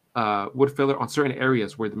put wood filler on certain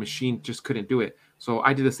areas where the machine just couldn't do it. So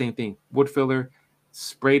I did the same thing. Wood filler,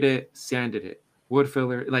 sprayed it, sanded it. Wood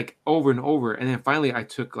filler, like over and over. And then finally I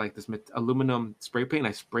took like this aluminum spray paint.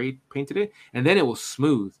 I painted it, and then it was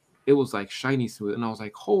smooth. It was like shiny smooth. And I was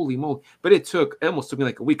like, holy moly. But it almost took me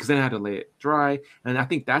like a week, because then I had to lay it dry. And I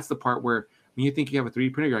think that's the part where when you think you have a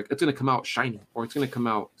 3D printer, you're like, it's going to come out shiny or it's going to come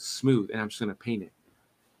out smooth, and I'm just going to paint it.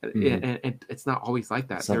 And it's not always like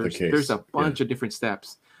that. There's a bunch of different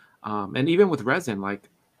steps. And even with resin, like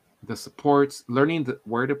the supports, learning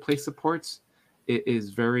where to place supports, it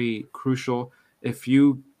is very crucial. If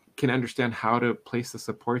you can understand how to place the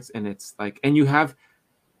supports, and it's like, and you have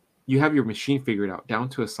your machine figured out down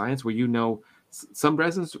to a science where some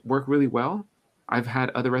resins work really well. I've had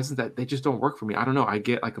other resins that they just don't work for me. I don't know. I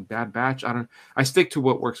get like a bad batch. I stick to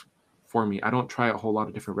what works for me. I don't try a whole lot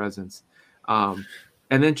of different resins.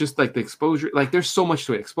 And then just like the exposure, like there's so much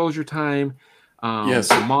to it. Exposure time,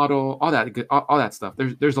 the model, all that stuff.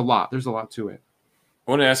 There's a lot to it.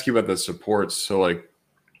 I want to ask you about the supports. So like,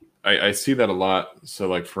 I see that a lot. So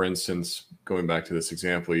like, for instance, going back to this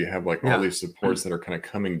example, you have like all these supports that are kind of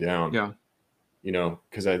coming down. Yeah.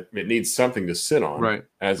 Because it needs something to sit on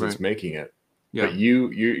as it's making it. Yeah. But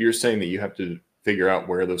you're saying that you have to figure out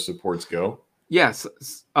where those supports go. Yes.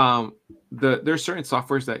 There's certain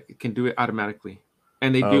softwares that can do it automatically,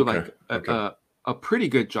 and they do a pretty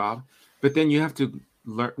good job. But then you have to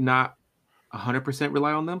learn not 100%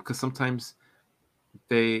 rely on them, because sometimes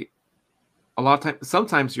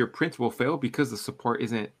sometimes your print will fail because the support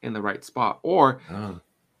isn't in the right spot, or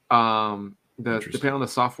depending on the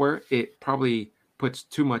software, it probably puts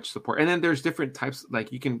too much support. And then there's different types,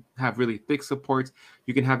 like you can have really thick supports,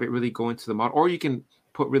 you can have it really go into the model, or you can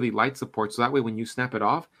put really light support, so that way when you snap it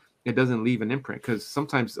off, it doesn't leave an imprint, because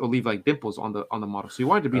sometimes it'll leave like dimples on the model. So you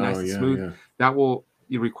want it to be nice and smooth. Yeah. That will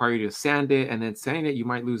require you to sand it, and then sanding it, you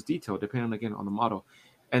might lose detail depending again on the model.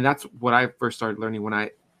 And that's what I first started learning when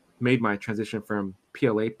I made my transition from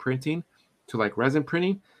PLA printing to like resin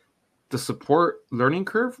printing. The support learning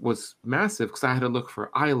curve was massive, because I had to look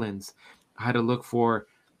for islands. I had to look for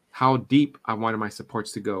how deep I wanted my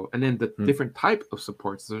supports to go. And then the different type of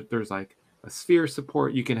supports. There's like a sphere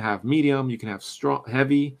support. You can have medium, you can have strong,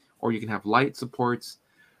 heavy, or you can have light supports.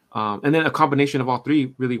 And then a combination of all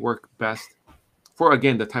three really work best for,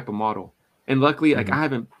 again, the type of model. And luckily, like I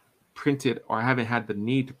haven't printed, or I haven't had the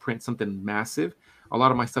need to print something massive. A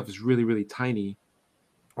lot of my stuff is really, really tiny,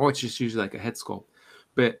 or it's just usually like a head sculpt.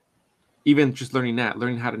 But even just learning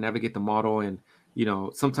how to navigate the model, and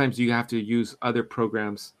sometimes you have to use other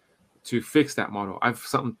programs to fix that model.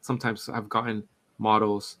 Sometimes I've gotten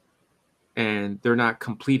models and they're not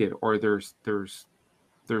completed, or there's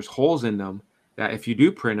holes in them that if you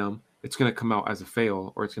do print them, it's going to come out as a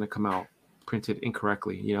fail, or it's going to come out printed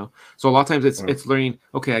incorrectly. So a lot of times it's learning,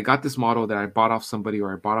 okay, I got this model that I bought off somebody,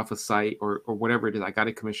 or I bought off a site, or whatever it is, I got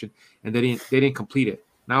it commissioned, and they didn't complete it.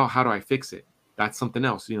 Now how do I fix it? That's something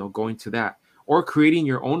else, going to that, or creating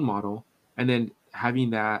your own model and then having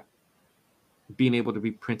that being able to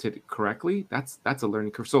be printed correctly. That's a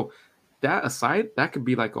learning curve. So that aside, that could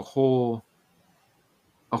be like a whole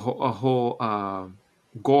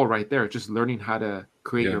goal right there. Just learning how to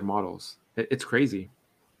create your models. It's crazy.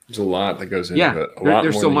 There's a lot that goes into it.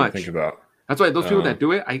 There's more so than much. You think about. That's why those people that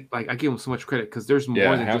do it, I give them so much credit, because there's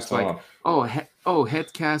more than just like,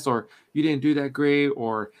 head cast, or you didn't do that great,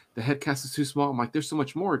 or the head cast is too small. I'm like, there's so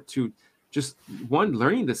much more to just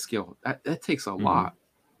learning the skill. That takes a lot.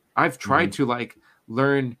 I've tried to like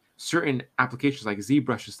learn certain applications like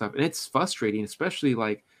ZBrush and stuff, and it's frustrating, especially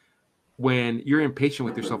like when you're impatient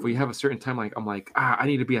with yourself, when you have a certain time, like I'm like, I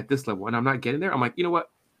need to be at this level, and I'm not getting there. I'm like, you know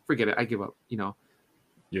what? Forget it. I give up. You know.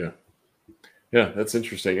 Yeah. Yeah, that's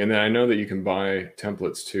interesting. And then I know that you can buy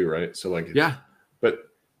templates too, right? So like, yeah. But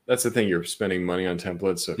that's the thing. You're spending money on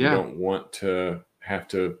templates. So if you don't want to have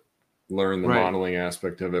to learn the modeling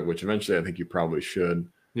aspect of it, which eventually I think you probably should.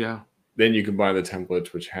 Yeah. Then you can buy the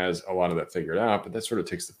template, which has a lot of that figured out, but that sort of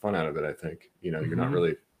takes the fun out of it. I think, you know, you're not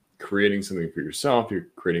really creating something for yourself. You're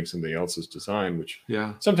creating somebody else's design, which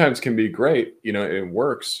sometimes can be great. You know, it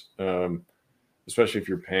works. Especially if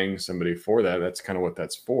you're paying somebody for that, that's kind of what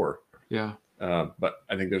that's for. Yeah. But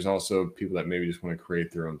I think there's also people that maybe just want to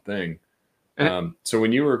create their own thing. So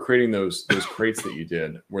when you were creating those crates that you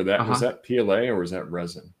did, was that PLA or was that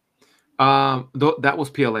resin? That was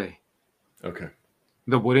PLA. Okay.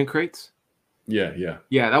 The wooden crates. Yeah.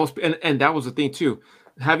 That was, and that was the thing too.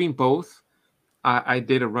 Having both, I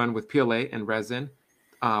did a run with PLA and resin.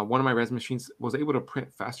 One of my resin machines was able to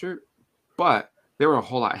print faster, but they were a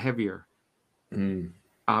whole lot heavier. And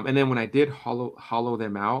then when I did hollow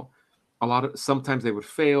them out, sometimes they would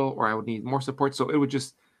fail or I would need more support. So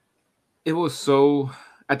it was so,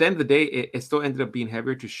 at the end of the day, it still ended up being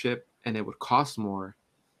heavier to ship and it would cost more.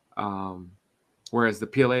 Whereas the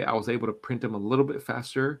PLA, I was able to print them a little bit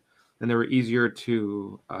faster and they were easier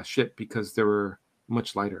to ship because they were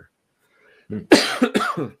much lighter.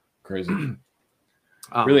 Crazy.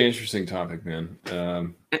 Really interesting topic, man.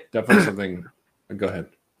 Definitely something. Go ahead.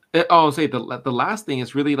 I'll say the last thing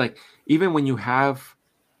is really like, even when you have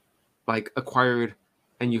like acquired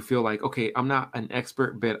and you feel like, okay, I'm not an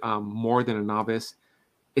expert, but more than a novice,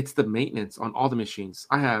 it's the maintenance on all the machines.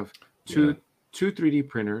 I have two 3D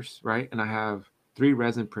printers, right? And I have 3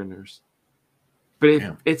 resin printers.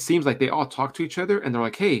 But it seems like they all talk to each other and they're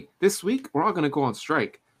like, hey, this week we're all going to go on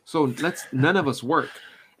strike. So none of us work.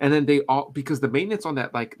 And then because the maintenance on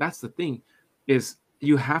that, like, that's the thing, is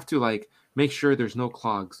you have to like make sure there's no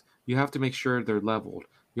clogs. You have to make sure they're leveled.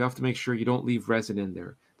 You have to make sure you don't leave resin in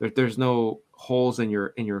there. There's no holes in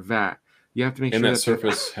your vat. You have to make sure that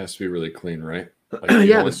surface has to be really clean, right? Like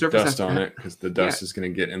the surface dust on it because the dust is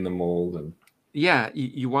going to get in the mold and. Yeah,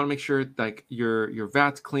 you want to make sure like your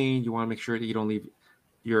vat's clean. You want to make sure that you don't leave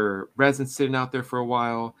your resin sitting out there for a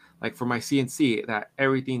while. Like for my CNC, that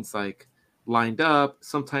everything's like lined up.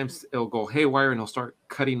 Sometimes it'll go haywire and it'll start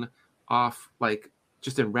cutting off like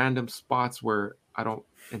just in random spots where I don't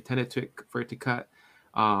intend it for it to cut.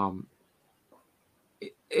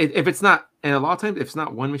 If it's not, and a lot of times if it's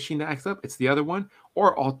not one machine that acts up, it's the other one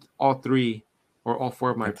or all 3 or all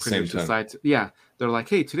 4 of my printers decide to, they're like,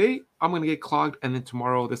 hey, today I'm going to get clogged. And then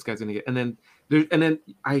tomorrow this guy's going to get, and then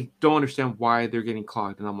I don't understand why they're getting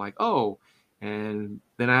clogged. And I'm like, oh, and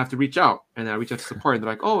then I have to reach out and I reach out to support and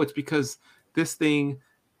they're like, oh, it's because this thing,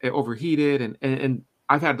 it overheated. And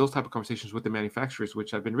I've had those type of conversations with the manufacturers,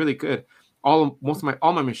 which have been really good. All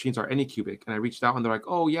my machines are Anycubic. And I reached out and they're like,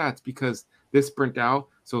 oh yeah, it's because this burnt out.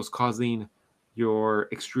 So it's causing your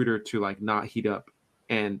extruder to like not heat up.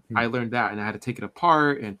 And I learned that and I had to take it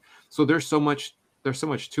apart. And so there's so much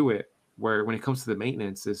to it where when it comes to the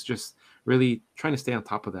maintenance, it's just really trying to stay on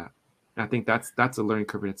top of that. And I think that's a learning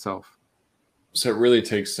curve in itself. So it really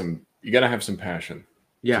takes you got to have some passion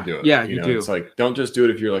to do it. Yeah, you do. It's like, don't just do it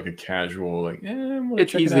if you're like a casual, like,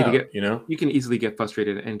 it's easy to get, you can easily get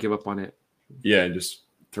frustrated and give up on it. Yeah. And just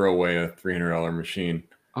throw away a $300 machine.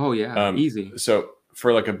 Oh yeah. Easy. So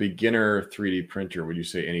for like a beginner 3D printer, would you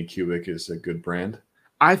say Anycubic is a good brand?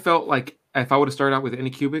 I felt like if I would have started out with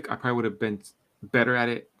Anycubic, I probably would have been better at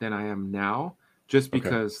it than I am now, just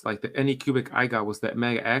because like the Anycubic I got was that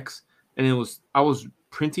Mega X, and I was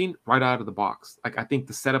printing right out of the box. Like I think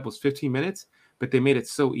the setup was 15 minutes, but they made it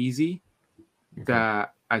so easy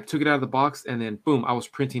that I took it out of the box and then boom, I was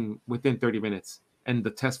printing within 30 minutes and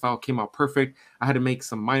the test file came out perfect. I had to make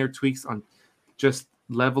some minor tweaks on just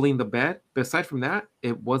leveling the bed, but aside from that,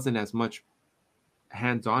 it wasn't as much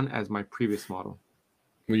hands-on as my previous model.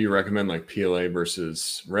 Would you recommend like PLA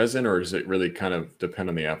versus resin, or does it really kind of depend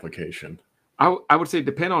on the application? I would say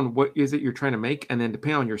depend on what is it you're trying to make, and then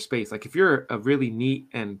depend on your space. Like if you're a really neat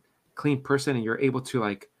and clean person and you're able to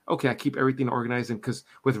like, okay, I keep everything organized, and because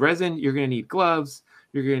with resin, you're going to need gloves,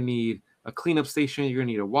 you're going to need a cleanup station, you're going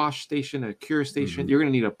to need a wash station, a cure station, you're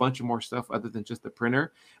going to need a bunch of more stuff other than just the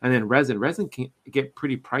printer. And then resin can get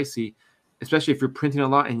pretty pricey, especially if you're printing a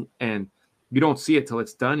lot and you don't see it till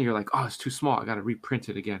it's done. And you're like, oh, it's too small. I got to reprint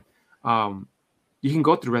it again. You can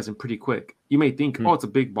go through resin pretty quick. You may think, oh, it's a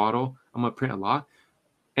big bottle, I'm going to print a lot.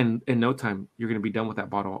 And in no time, you're going to be done with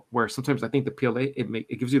that bottle. Where sometimes I think the PLA,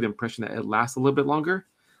 it gives you the impression that it lasts a little bit longer.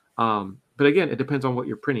 But again, it depends on what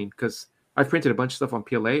you're printing, because I've printed a bunch of stuff on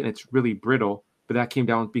PLA and it's really brittle but that came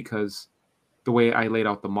down because the way I laid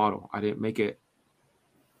out the model, I didn't make it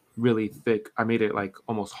really thick. I made it like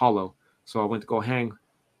almost hollow. So I went to go hang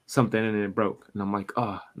something and it broke. And I'm like,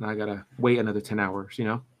 oh, now I gotta wait another 10 hours, you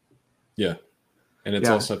know? Yeah. And it's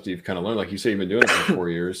all stuff that you've kind of learned. Like you say, you've been doing it for 4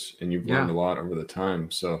 years and you've learned a lot over the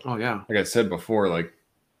time. So like I said before, like,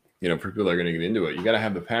 you know, for people that are going to get into it, you got to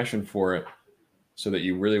have the passion for it so that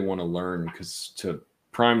you really want to learn. Because to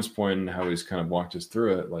Prime's point and how he's kind of walked us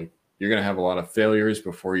through it, like you're going to have a lot of failures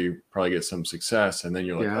before you probably get some success. And then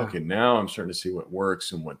you're like, okay, now I'm starting to see what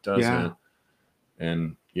works and what doesn't.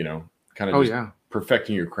 And, you know, kind of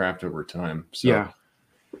perfecting your craft over time. So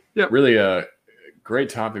really great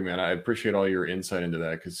topic, man. I appreciate all your insight into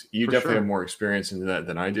that because you definitely have more experience into that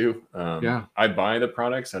than I do. I buy the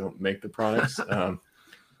products. I don't make the products.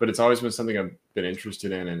 But it's always been something I've been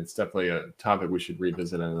interested in, and it's definitely a topic we should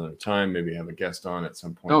revisit at another time. Maybe have a guest on at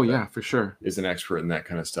some point. Oh, yeah, for sure. Is an expert in that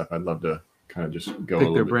kind of stuff. I'd love to kind of just go a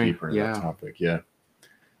little bit deeper into that topic. Yeah.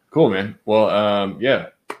 Cool, man. Well,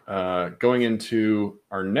 going into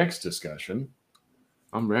our next discussion.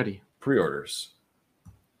 I'm ready. Pre-orders.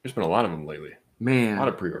 There's been a lot of them lately. Man. A lot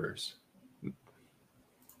of pre-orders.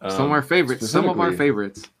 Some of our favorites. Some of our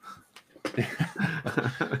favorites.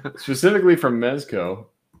 Specifically from Mezco.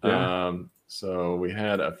 So we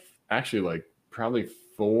had actually like probably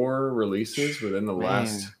 4 releases within the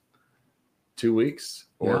last 2 weeks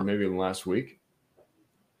or maybe the last week.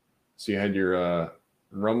 So you had your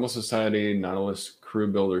Rumble Society Nautilus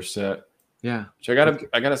Crew Builder set. Yeah. Which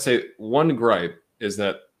I gotta say, one gripe is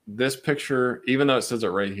that this picture, even though it says it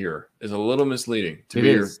right here, is a little misleading to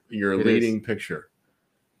be your leading picture.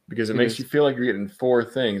 Because it makes you feel like you're getting 4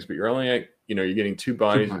 things, but you're only you're getting 2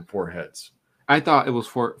 bodies and 4 heads. I thought it was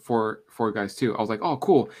four guys too. I was like, oh,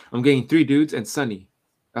 cool. I'm getting 3 dudes and Sunny.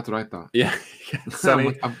 That's what I thought. Yeah,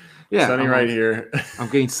 Sunny. Sunny right here. I'm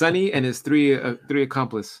getting Sunny and his 3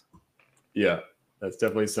 accomplice. Yeah, that's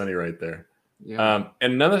definitely Sunny right there. Yeah.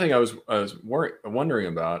 And another thing I was wondering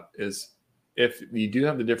about is if you do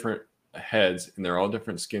have the different heads and they're all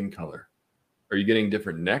different skin color, are you getting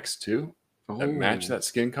different necks too? That match that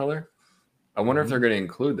skin color? I wonder if they're going to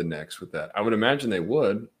include the necks with that. I would imagine they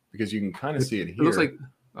would because you can kind of see it here. It looks like,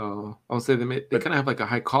 I'll say they kind of have like a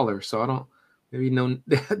high collar, so I don't, maybe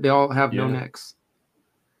they all have no necks.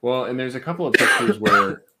 Well, and there's a couple of pictures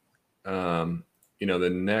where, the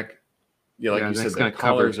neck, like you said, the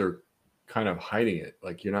collars are kind of hiding it.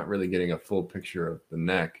 Like you're not really getting a full picture of the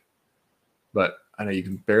neck, but I know you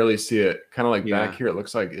can barely see it. Kind of like back here, it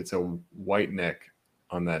looks like it's a white neck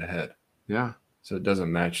on that head. Yeah. So it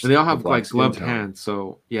doesn't match. And they all have like gloved hands.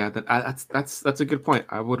 So yeah, that's a good point.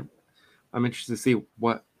 I'm interested to see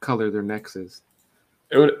what color their necks is.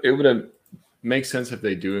 It would make sense if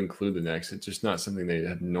they do include the necks. It's just not something they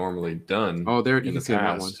have normally done. Oh, there you can see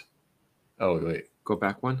that one. Oh wait, go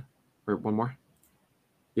back one or one more.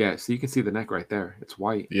 Yeah, so you can see the neck right there. It's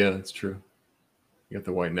white. Yeah, that's true. You got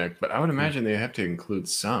the white neck, but I would imagine they have to include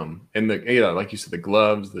some. And like you said, the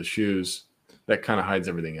gloves, the shoes. That kind of hides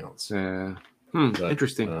everything else. Yeah.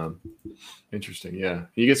 Interesting. Interesting. Yeah.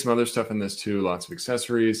 You get some other stuff in this too. Lots of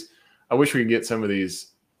accessories. I wish we could get some of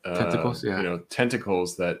these tentacles.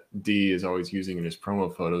 Tentacles that D is always using in his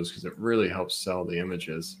promo photos because it really helps sell the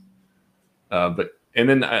images. And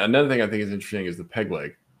then another thing I think is interesting is the peg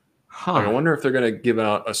leg. Like, I wonder if they're going to give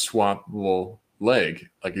out a swappable leg.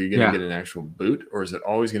 Like, are you going to get an actual boot, or is it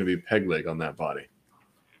always going to be peg leg on that body?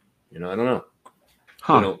 I don't know.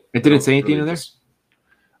 It didn't say anything in there?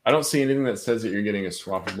 I don't see anything that says that you're getting a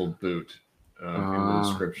swappable boot in the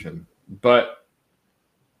description. But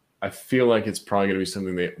I feel like it's probably going to be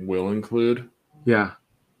something they will include. Yeah.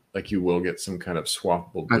 Like you will get some kind of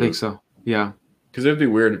swappable boot. I think so. Yeah. Because it would be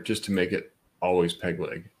weird just to make it always peg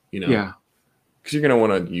leg, Yeah. Because you're going to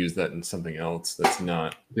want to use that in something else that's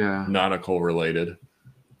not nautical related.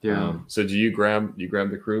 Yeah. So you grab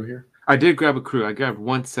the crew here? I did grab a crew. I grabbed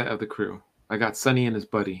one set of the crew. I got Sunny and his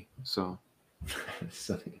buddy. So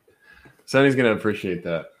Sunny's going to appreciate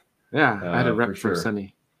that. Yeah, I had a rep for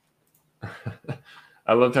Sunny.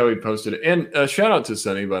 I loved how he posted it. And shout out to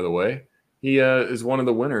Sunny, by the way. He is one of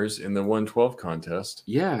the winners in the 112 contest.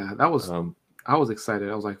 Yeah, that was I was excited.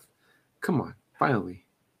 I was like, come on, finally.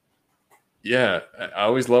 Yeah, I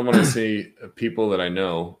always love when I see people that I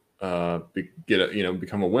know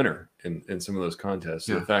become a winner in some of those contests.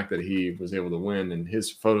 So the fact that he was able to win, and his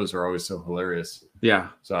photos are always so hilarious. Yeah.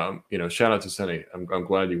 So shout out to Sunny. I'm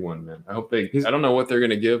glad you won, man. I hope I don't know what they're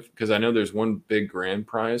gonna give because I know there's one big grand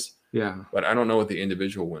prize. Yeah. But I don't know what the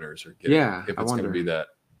individual winners are getting. Yeah. If it's gonna be that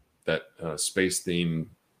space theme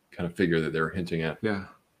kind of figure that they were hinting at. Yeah.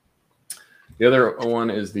 The other one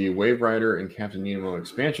is the Wave Rider and Captain Nemo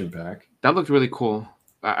expansion pack. That looked really cool.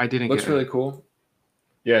 I didn't Looks get really it. cool.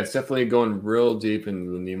 Yeah, it's definitely going real deep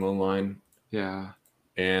into the Nemo line. Yeah.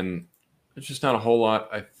 And there's just not a whole lot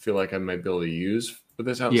I feel like I might be able to use with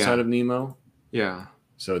this outside Yeah. of Nemo. Yeah.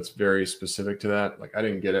 So it's very specific to that. Like I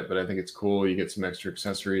didn't get it, but I think it's cool. You get some extra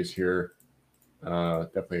accessories here.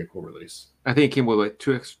 Definitely a cool release. I think it came with like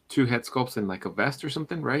two head sculpts and like a vest or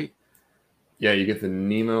something, right? Yeah, you get the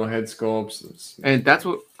Nemo head sculpts. And that's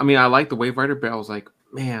what I mean. I like the Wave Rider, but I was like,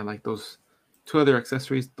 man, like those two other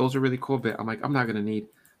accessories, those are really cool. But I'm like, I'm not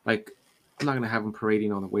gonna have them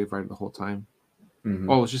parading on the Wave Rider the whole time. Mm-hmm.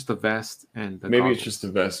 Oh, it's just the vest and the maybe goggles. it's just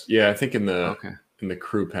the vest. Yeah, I think in the Okay. in the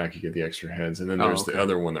crew pack you get the extra heads, and then there's okay. the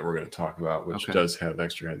other one that we're going to talk about, which Okay. does have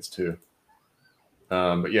extra heads too.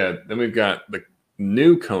 But yeah, then we've got the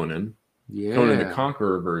new Conan, Yeah. Conan the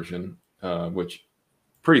Conqueror version, which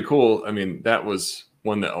pretty cool. I mean, that was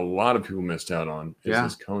one that a lot of people missed out on. Is Yeah.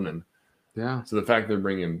 this Conan? Yeah. So the fact they're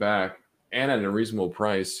bringing him back and at a reasonable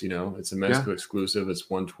price, you know, it's a Mexico exclusive. It's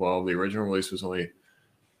 $112. The original release was only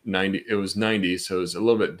 $90. It was $90, so it was a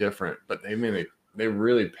little bit different. But they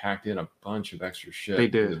really packed in a bunch of extra shit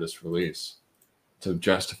into this release to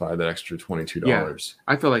justify that extra $22. Yeah.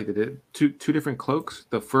 I feel like they did two different cloaks,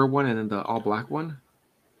 the fur one and then the all black one.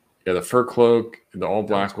 Yeah, the fur cloak, the all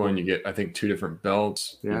black cool. one. You get, I think, 2 different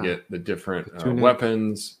belts. Yeah. You get the different The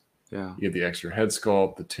weapons. Yeah. You get the extra head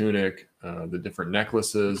sculpt, the tunic, the different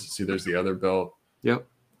necklaces. See, there's the other belt. Yep.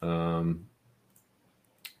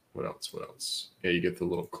 What else? Yeah, you get the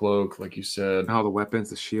little cloak, like you said. And all the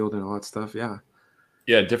weapons, the shield, and all that stuff. Yeah.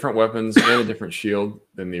 Yeah, different weapons and a different shield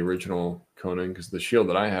than the original Conan, because the shield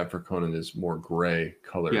that I have for Conan is more gray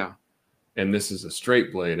color. Yeah. And this is a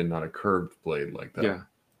straight blade and not a curved blade like that. Yeah.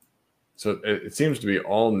 So it seems to be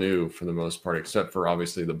all new for the most part, except for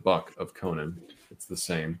obviously the buck of Conan. It's the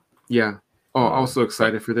same. Yeah. Oh, I was so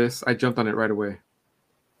excited for this. I jumped on it right away.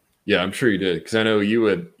 Yeah, I'm sure you did, because I know you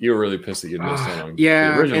were really pissed that you'd missed out on the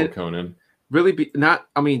original Conan. Really,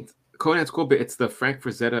 Conan's cool, but it's the Frank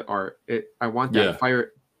Frazetta art. I want that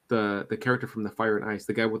fire, the character from the Fire and Ice,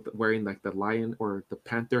 the guy wearing like the lion or the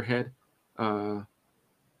panther head. That's,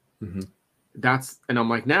 and I'm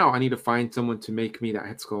like, now I need to find someone to make me that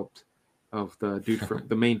head sculpt of the dude from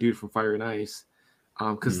the main dude from Fire and Ice,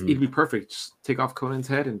 because it'd be perfect. Just take off Conan's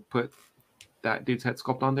head and put that dude's head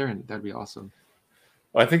sculpt on there, and that'd be awesome.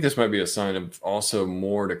 Well, I think this might be a sign of also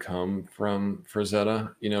more to come from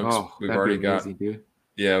Frazetta. You know, we've already got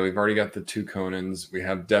the 2 Conans. We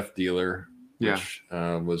have Death Dealer, which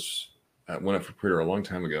went up for pre-order a long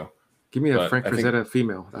time ago. Give me a Frank Frazetta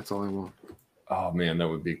female. That's all I want. Oh man, that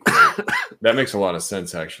would be great. That makes a lot of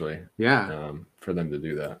sense, actually. Yeah. For them to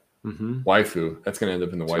do that. Waifu. That's going to end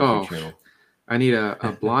up in the waifu channel. I need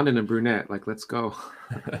a blonde and a brunette. Like, let's go.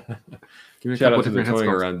 Give me shout out to the Toying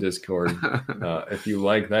Around Discord. If you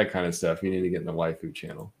like that kind of stuff, you need to get in the waifu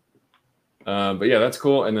channel. But yeah, that's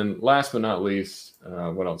cool. And then last but not least,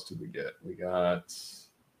 what else did we get? We got,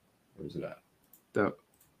 where's it at?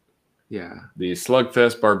 The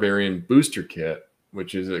Slugfest Barbarian Booster Kit,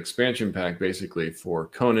 which is an expansion pack basically for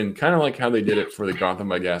Conan, kind of like how they did it for the Gotham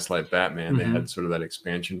by Gaslight Batman. They had sort of that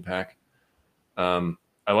expansion pack.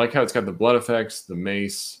 I like how it's got the blood effects, the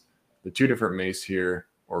mace, the 2 different mace here,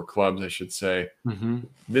 or clubs, I should say.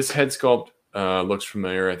 This head sculpt looks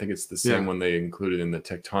familiar. I think it's the same one they included in the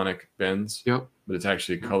Tectonic Bends. Yep. But it's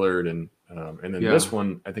actually colored, and then this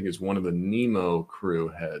one I think is one of the Nemo crew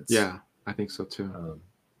heads. Yeah, I think so too.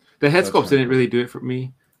 The head sculpts didn't really do it for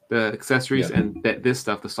me. The accessories and this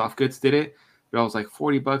stuff, the soft goods did it. But I was like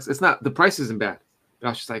 $40. It's not, the price isn't bad. But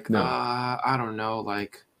I was just like, I don't know,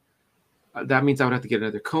 like that means I would have to get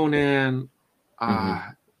another Conan.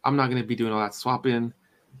 I'm not going to be doing all that swapping.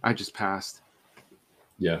 I just passed.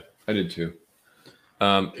 Yeah, I did too.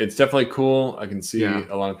 It's definitely cool. I can see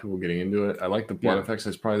a lot of people getting into it. I like the blood effects.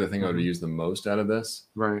 That's probably the thing I would use the most out of this.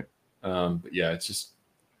 Right. But yeah, it's just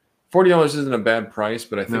 $40 isn't a bad price,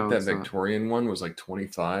 but I think that Victorian one was like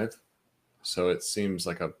 $25. So it seems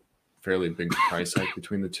like a fairly big price hike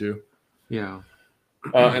between the 2. Yeah.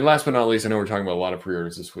 And last but not least, I know we're talking about a lot of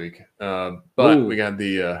pre-orders this week, but we got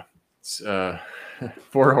the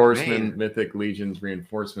 4 Horsemen Mythic Legions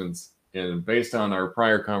reinforcements. And based on our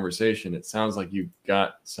prior conversation, it sounds like you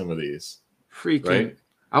got some of these. Freaking. Right?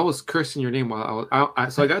 I was cursing your name while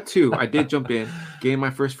so I got 2. I did jump in, gain my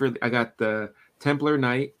first. I got the Templar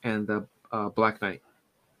Knight and the Black Knight.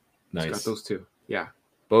 Nice. Just got those 2. Yeah.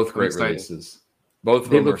 Both great releases. Both of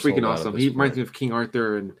them look freaking awesome. He reminds me of King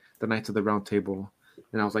Arthur and the Knights of the Round Table.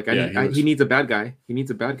 And I was like, he needs a bad guy. He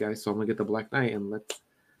needs a bad guy. So I'm gonna get the Black Knight and let's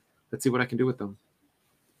see what I can do with them.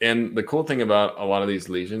 And the cool thing about a lot of these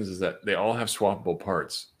legions is that they all have swappable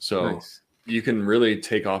parts. So you can really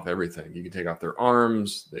take off everything. You can take off their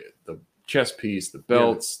arms, the chest piece, the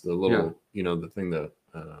belts, the little, the thing that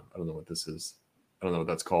I don't know what this is. I don't know what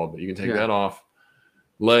that's called, but you can take that off.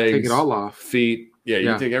 Legs, take it all off. Feet. Yeah, you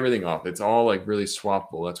can take everything off. It's all like really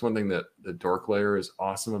swappable. That's one thing that the Dork Layer is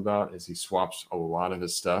awesome about, is he swaps a lot of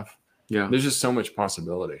his stuff. Yeah. There's just so much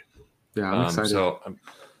possibility. Yeah, I'm excited. So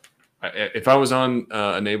if I was on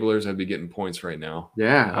Enablers, I'd be getting points right now.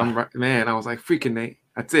 Yeah, I was like, freaking Nate.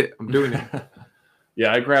 That's it. I'm doing it.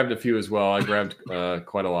 Yeah, I grabbed a few as well. I grabbed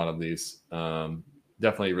quite a lot of these.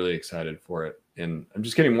 Definitely really excited for it. And I'm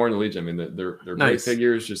just getting more in the Legion. I mean, they're great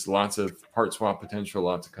figures, just lots of part swap potential,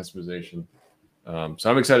 lots of customization. So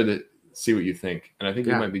I'm excited to see what you think. And I think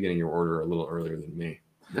you might be getting your order a little earlier than me,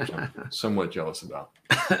 which I'm somewhat jealous about.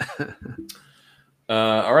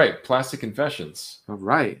 All right, Plastic Confessions. All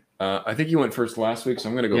right. I think you went first last week, so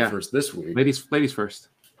I'm going to go first this week. Ladies first.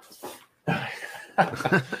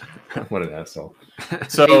 What an asshole.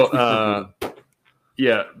 So,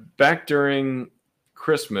 back during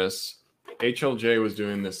Christmas, HLJ was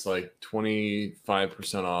doing this like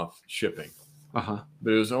 25% off shipping. But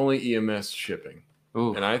it was only EMS shipping.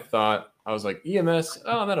 Ooh. And I was like, EMS?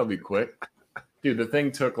 Oh, that'll be quick. Dude, the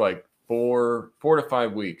thing took like 4 to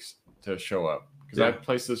 5 weeks to show up. Because I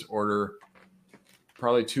placed this order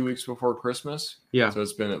probably 2 weeks before Christmas. Yeah. So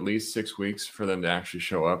it's been at least 6 weeks for them to actually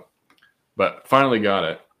show up. But finally got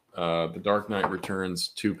it. The Dark Knight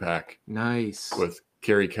Returns 2-pack. Nice. With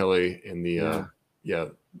Carrie Kelly in the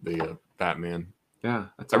Batman. Yeah.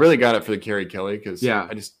 I really got it for the Carrie Kelly because I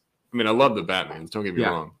love the Batmans. Don't get me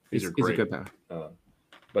wrong. These are great. He's a good Batman.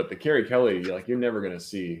 But the Carrie Kelly, you're never going to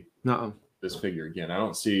see this figure again. I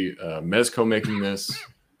don't see Mezco making this.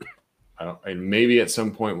 And maybe at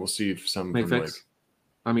some point we'll see some Mayfix. From like.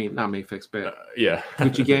 I mean, not Mayfix, but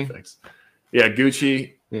Gucci gang. Yeah,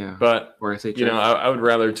 Gucci. Yeah, but or SHF. I would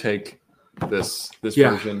rather take this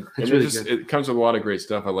version. And it comes with a lot of great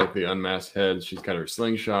stuff. I like the unmasked head. She's got her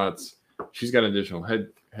slingshots. She's got additional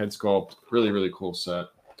head sculpt. Really, really cool set.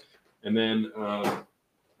 And then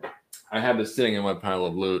I had this sitting in my pile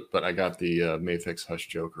of loot, but I got the Mayfix Hush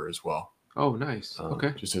Joker as well. Oh, nice.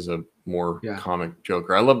 Okay. Just as a more comic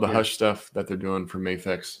Joker. I love the Hush stuff that they're doing for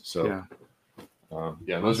Mayfix. So,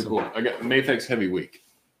 those are cool. I got Mayfix Heavy Week.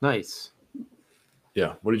 Nice.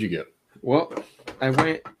 Yeah. What did you get? Well, I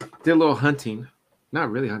did a little hunting. Not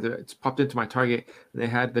really hunting. It's popped into my Target. And they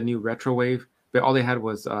had the new Retro Wave, but all they had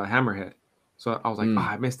was Hammerhead. So I was like,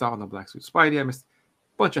 I missed out on the Black Suit Spidey. I missed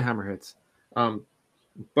a bunch of Hammerheads.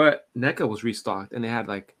 But NECA was restocked, and they had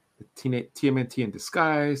like the TMNT in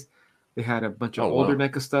Disguise. They had a bunch of older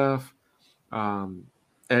NECA stuff. I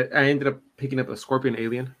ended up picking up a Scorpion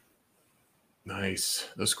Alien. Nice.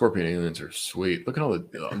 Those Scorpion Aliens are sweet. Look at all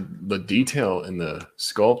the detail in the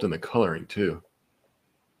sculpt and the coloring too.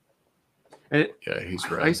 And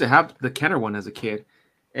he's right. I used to have the Kenner one as a kid,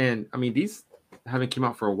 and I mean these haven't came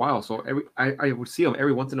out for a while, so I would see them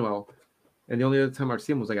every once in a while. And the only other time I'd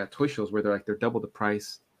see them was like at toy shows where they're double the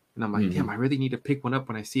price, and I'm like, damn, I really need to pick one up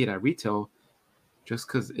when I see it at retail, just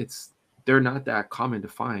because they're not that common to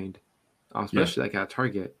find, especially like at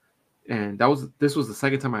Target. And this was the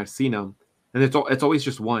second time I'd seen them. And it's always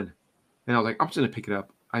just one. And I was like, I'm just going to pick it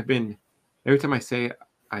up. Every time I say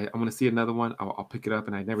I want to see another one, I'll pick it up,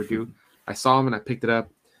 and I never do. I saw them, and I picked it up.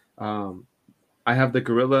 I have the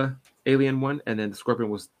Gorilla Alien one, and then the Scorpion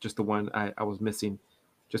was just the one I was missing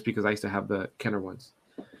just because I used to have the Kenner ones.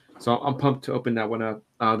 So I'm pumped to open that one up.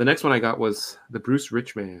 The next one I got was the Bruce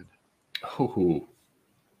Richman. Oh,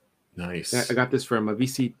 nice. I got this from a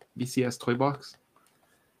VCS toy box.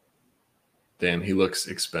 Damn, he looks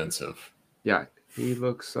expensive. Yeah, he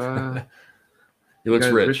looks he looks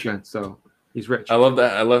rich. Man, so he's rich. I love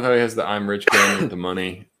that. I love how he has the I'm rich going with the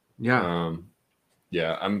money. Yeah.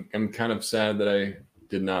 I'm kind of sad that I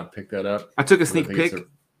did not pick that up. I took a sneak peek.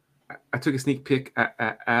 I took a sneak peek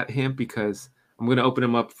at him because I'm going to open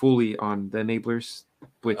him up fully on the Enablers,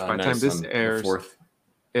 which by the time this airs,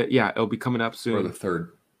 it'll be coming up soon. Or the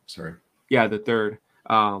third. Sorry. Yeah, the third.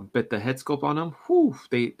 But the head sculpt on him,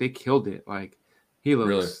 they killed it. Like he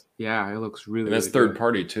looks, it looks really. And that's really third good.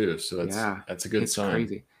 Party too, so that's a good sign.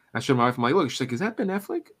 Crazy. I showed my wife. I'm like, look. She's like, is that Ben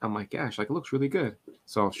Affleck? I'm like, yeah. She's like, it looks really good.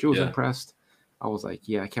 So she was impressed. I was like,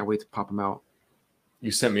 yeah, I can't wait to pop him out. You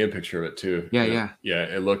sent me a picture of it too. Yeah.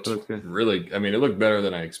 It looked really. I mean, it looked better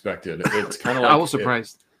than I expected. It's kind of like I was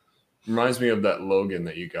surprised. Reminds me of that Logan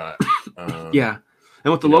that you got. Yeah,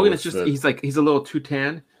 and with the Logan, it's just he's a little too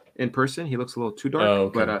tan in person. He looks a little too dark. Oh,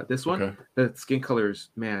 okay. But this one, the skin color is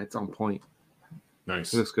it's on point.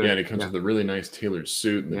 Nice. It looks good. Yeah, and it comes with a really nice tailored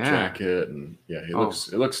suit and the jacket, and it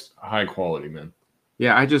looks high quality, man.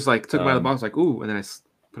 Yeah, I just took him out of the box, like ooh, and then I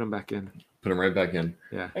put him back in. put them right back in.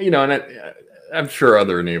 Yeah. And I'm sure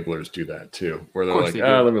other enablers do that too, where they're like,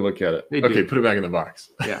 let me look at it. Okay, put it back in the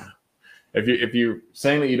box. Yeah. If you're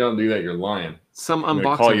saying that you don't do that, you're lying. Some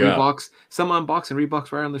unbox and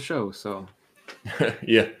rebox right on the show. So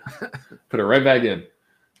yeah, put it right back in.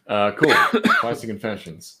 Cool. Classic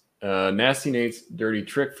Confessions. Nasty Nate's dirty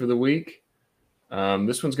trick for the week.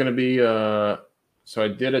 This one's going to be. So I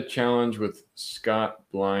did a challenge with Scott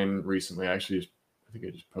Blind recently. I think I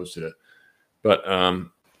just posted it. But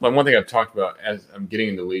one thing I've talked about as I'm getting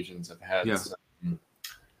into Legions, I've had some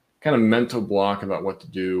kind of mental block about what to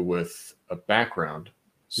do with a background.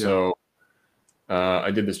 So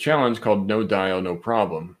I did this challenge called No Dio, No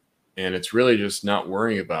Problem. And it's really just not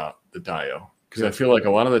worrying about the Dio. Because I feel like a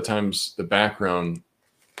lot of the times the background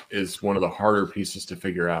is one of the harder pieces to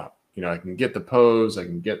figure out. I can get the pose, I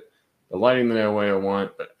can get the lighting the way I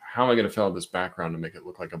want, but how am I going to fill out this background to make it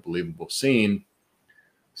look like a believable scene?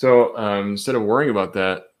 So instead of worrying about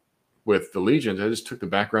that with the Legions, I just took the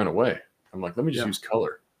background away. I'm like, let me just use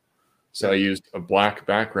color. So I used a black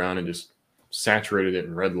background and just saturated it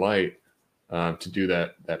in red light to do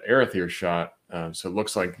that Arethyr shot. So it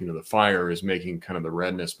looks like the fire is making kind of the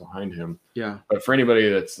redness behind him. Yeah. But for anybody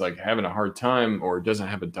that's like having a hard time or doesn't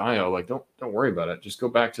have a Dio, like don't worry about it. Just go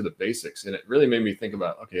back to the basics. And it really made me think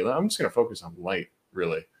about, okay, I'm just going to focus on light,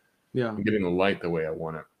 really. Yeah. I'm getting the light the way I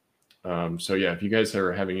want it. So yeah, if you guys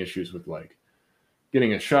are having issues with like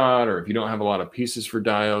getting a shot, or if you don't have a lot of pieces for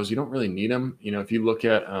Dios, you don't really need them. If you look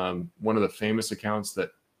at one of the famous accounts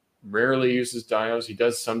that rarely uses Dios, he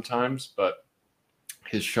does sometimes, but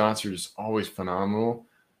his shots are just always phenomenal,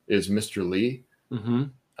 is Mr. Lee.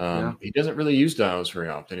 Mm-hmm. He doesn't really use Dios very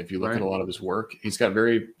often. If you look at a lot of his work, he's got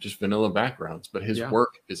very just vanilla backgrounds, but his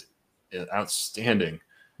work is outstanding.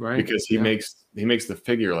 Right. Because he makes the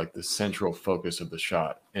figure like the central focus of the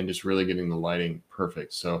shot and just really getting the lighting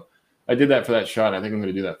perfect. So I did that for that shot. I think I'm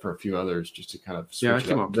going to do that for a few others just to kind of switch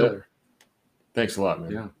it up a bit. Thanks a lot,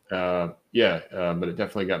 man. But it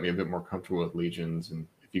definitely got me a bit more comfortable with Legions. And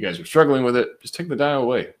if you guys are struggling with it, just take the Dio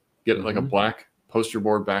away. Get like a black poster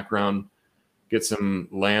board background. Get some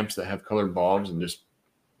lamps that have colored bulbs, and just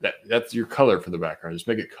that's your color for the background. Just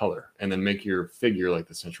make it color, and then make your figure like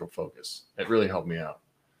the central focus. It really helped me out.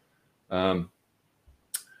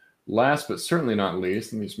 Last but certainly not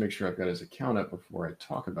least, let me just make sure I've got his account up before I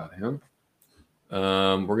talk about him.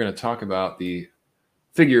 We're going to talk about the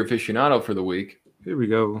figure aficionado for the week. Here we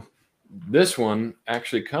go. This one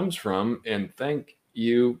actually comes from, and thank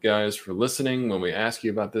you guys for listening when we ask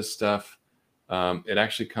you about this stuff. It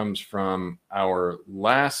actually comes from our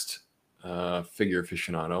last figure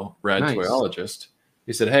aficionado, Rad Toyologist.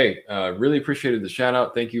 He said, hey, really appreciated the shout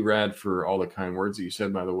out. Thank you, Rad, for all the kind words that you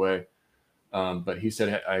said, by the way. But he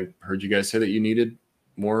said, I heard you guys say that you needed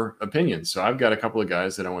more opinions. So I've got a couple of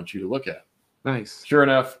guys that I want you to look at. Nice. Sure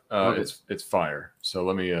enough, it's fire. So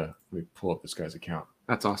let me pull up this guy's account.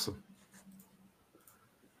 That's awesome.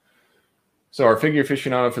 So our figure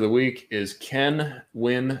aficionado for the week is Ken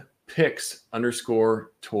Win Picks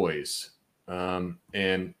 _toys.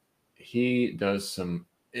 And he does some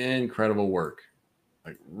incredible work.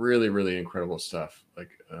 Like really, really incredible stuff. Like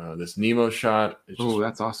this Nemo shot. Oh,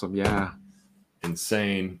 that's awesome. Yeah.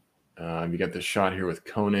 Insane. You got this shot here with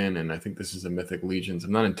Conan, and I think this is a Mythic Legions.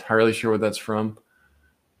 I'm not entirely sure what that's from,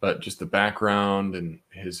 but just the background and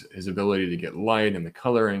his ability to get light and the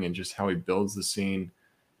coloring and just how he builds the scene.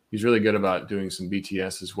 He's really good about doing some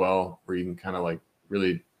BTS as well, where you can kind of like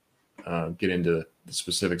really get into the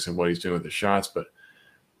specifics of what he's doing with the shots. But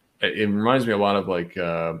it reminds me a lot of like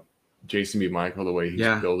Jason B. Michael, the way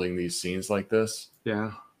he's building these scenes like this.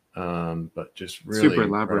 Yeah. But just really super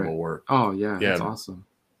incredible work. Oh yeah, that's awesome.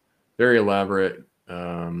 Very elaborate.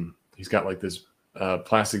 He's got like this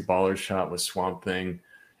plastic baller shot with Swamp Thing.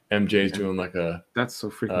 MJ's doing like that's so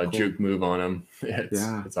freaking cool. Juke move on him.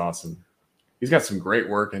 It's awesome. He's got some great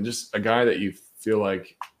work, and just a guy that you feel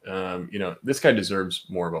like this guy deserves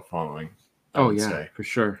more of a following. I would say, for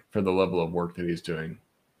sure, for the level of work that he's doing.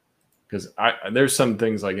 Because there's some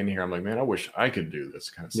things like in here, I'm like, man, I wish I could do this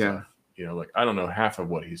kind of stuff. Like I don't know half of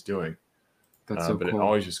what he's doing. That's so cool. It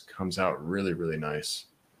always just comes out really, really nice.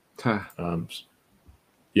 I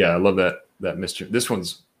love that mischief. This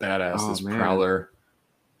one's badass. This Prowler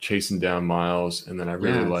chasing down Miles, and then I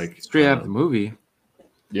really like straight out of the movie.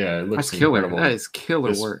 Yeah, it looks incredible. That is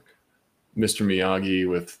killer work. Mr. Miyagi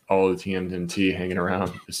with all the TMNT hanging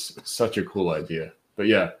around is such a cool idea. But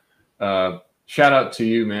shout out to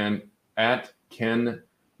you, man. At Ken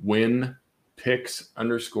Win Picks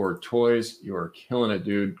 _toys. You are killing it,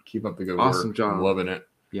 dude. Keep up the good work. Awesome job. I'm loving it.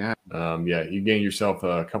 Yeah. You gained yourself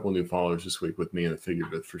a couple new followers this week with me in the figure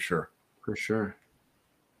booth for sure. For sure.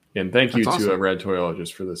 And thank you to Rad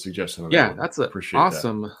Toyologist for the suggestion. Yeah, that's an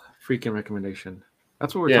awesome freaking recommendation.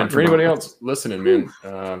 That's what we're talking about. For anybody else listening,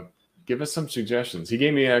 man, give us some suggestions. He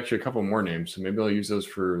gave me actually a couple more names, so maybe I'll use those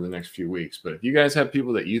for the next few weeks. But if you guys have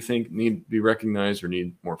people that you think need to be recognized or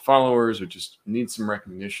need more followers or just need some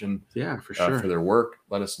recognition for sure. For their work,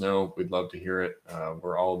 let us know. We'd love to hear it.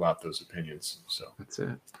 We're all about those opinions. So that's it.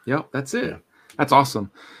 Yep, that's it. Yeah. That's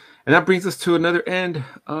awesome. And that brings us to another end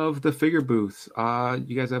of the Figure Booth.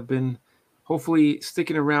 You guys have been hopefully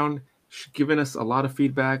sticking around, giving us a lot of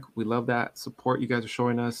feedback. We love that support you guys are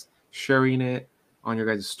showing us, sharing it on your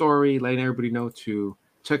guys' story, letting everybody know to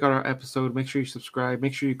check out our episode. Make sure you subscribe.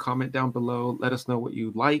 Make sure you comment down below. Let us know what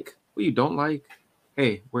you like, what you don't like.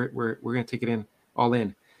 Hey, we're gonna take it in all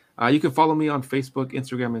in. You can follow me on Facebook,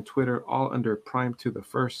 Instagram, and Twitter, all under Prime to the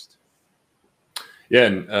First. Yeah,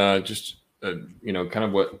 and just kind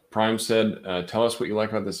of what Prime said. Tell us what you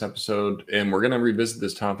like about this episode, and we're gonna revisit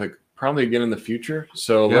this topic probably again in the future.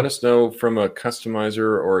 So let us know from a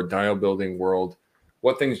customizer or a dial building world.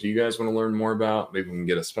 What things do you guys want to learn more about? Maybe we can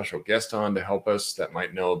get a special guest on to help us that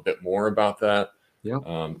might know a bit more about that. Yeah,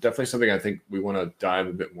 definitely something I think we want to dive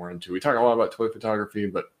a bit more into. We talk a lot about toy photography,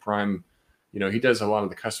 but Prime, he does a lot of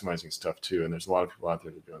the customizing stuff too. And there's a lot of people out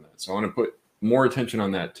there that are doing that. So I want to put more attention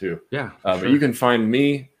on that too. Yeah. But you can find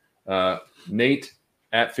me, Nate,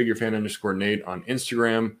 at FigureFan_Nate on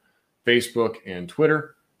Instagram, Facebook, and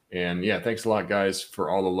Twitter. And yeah, thanks a lot, guys, for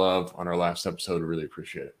all the love on our last episode. We really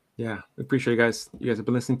appreciate it. Yeah, we appreciate you guys. You guys have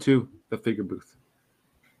been listening to The Figure Booth.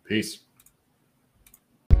 Peace.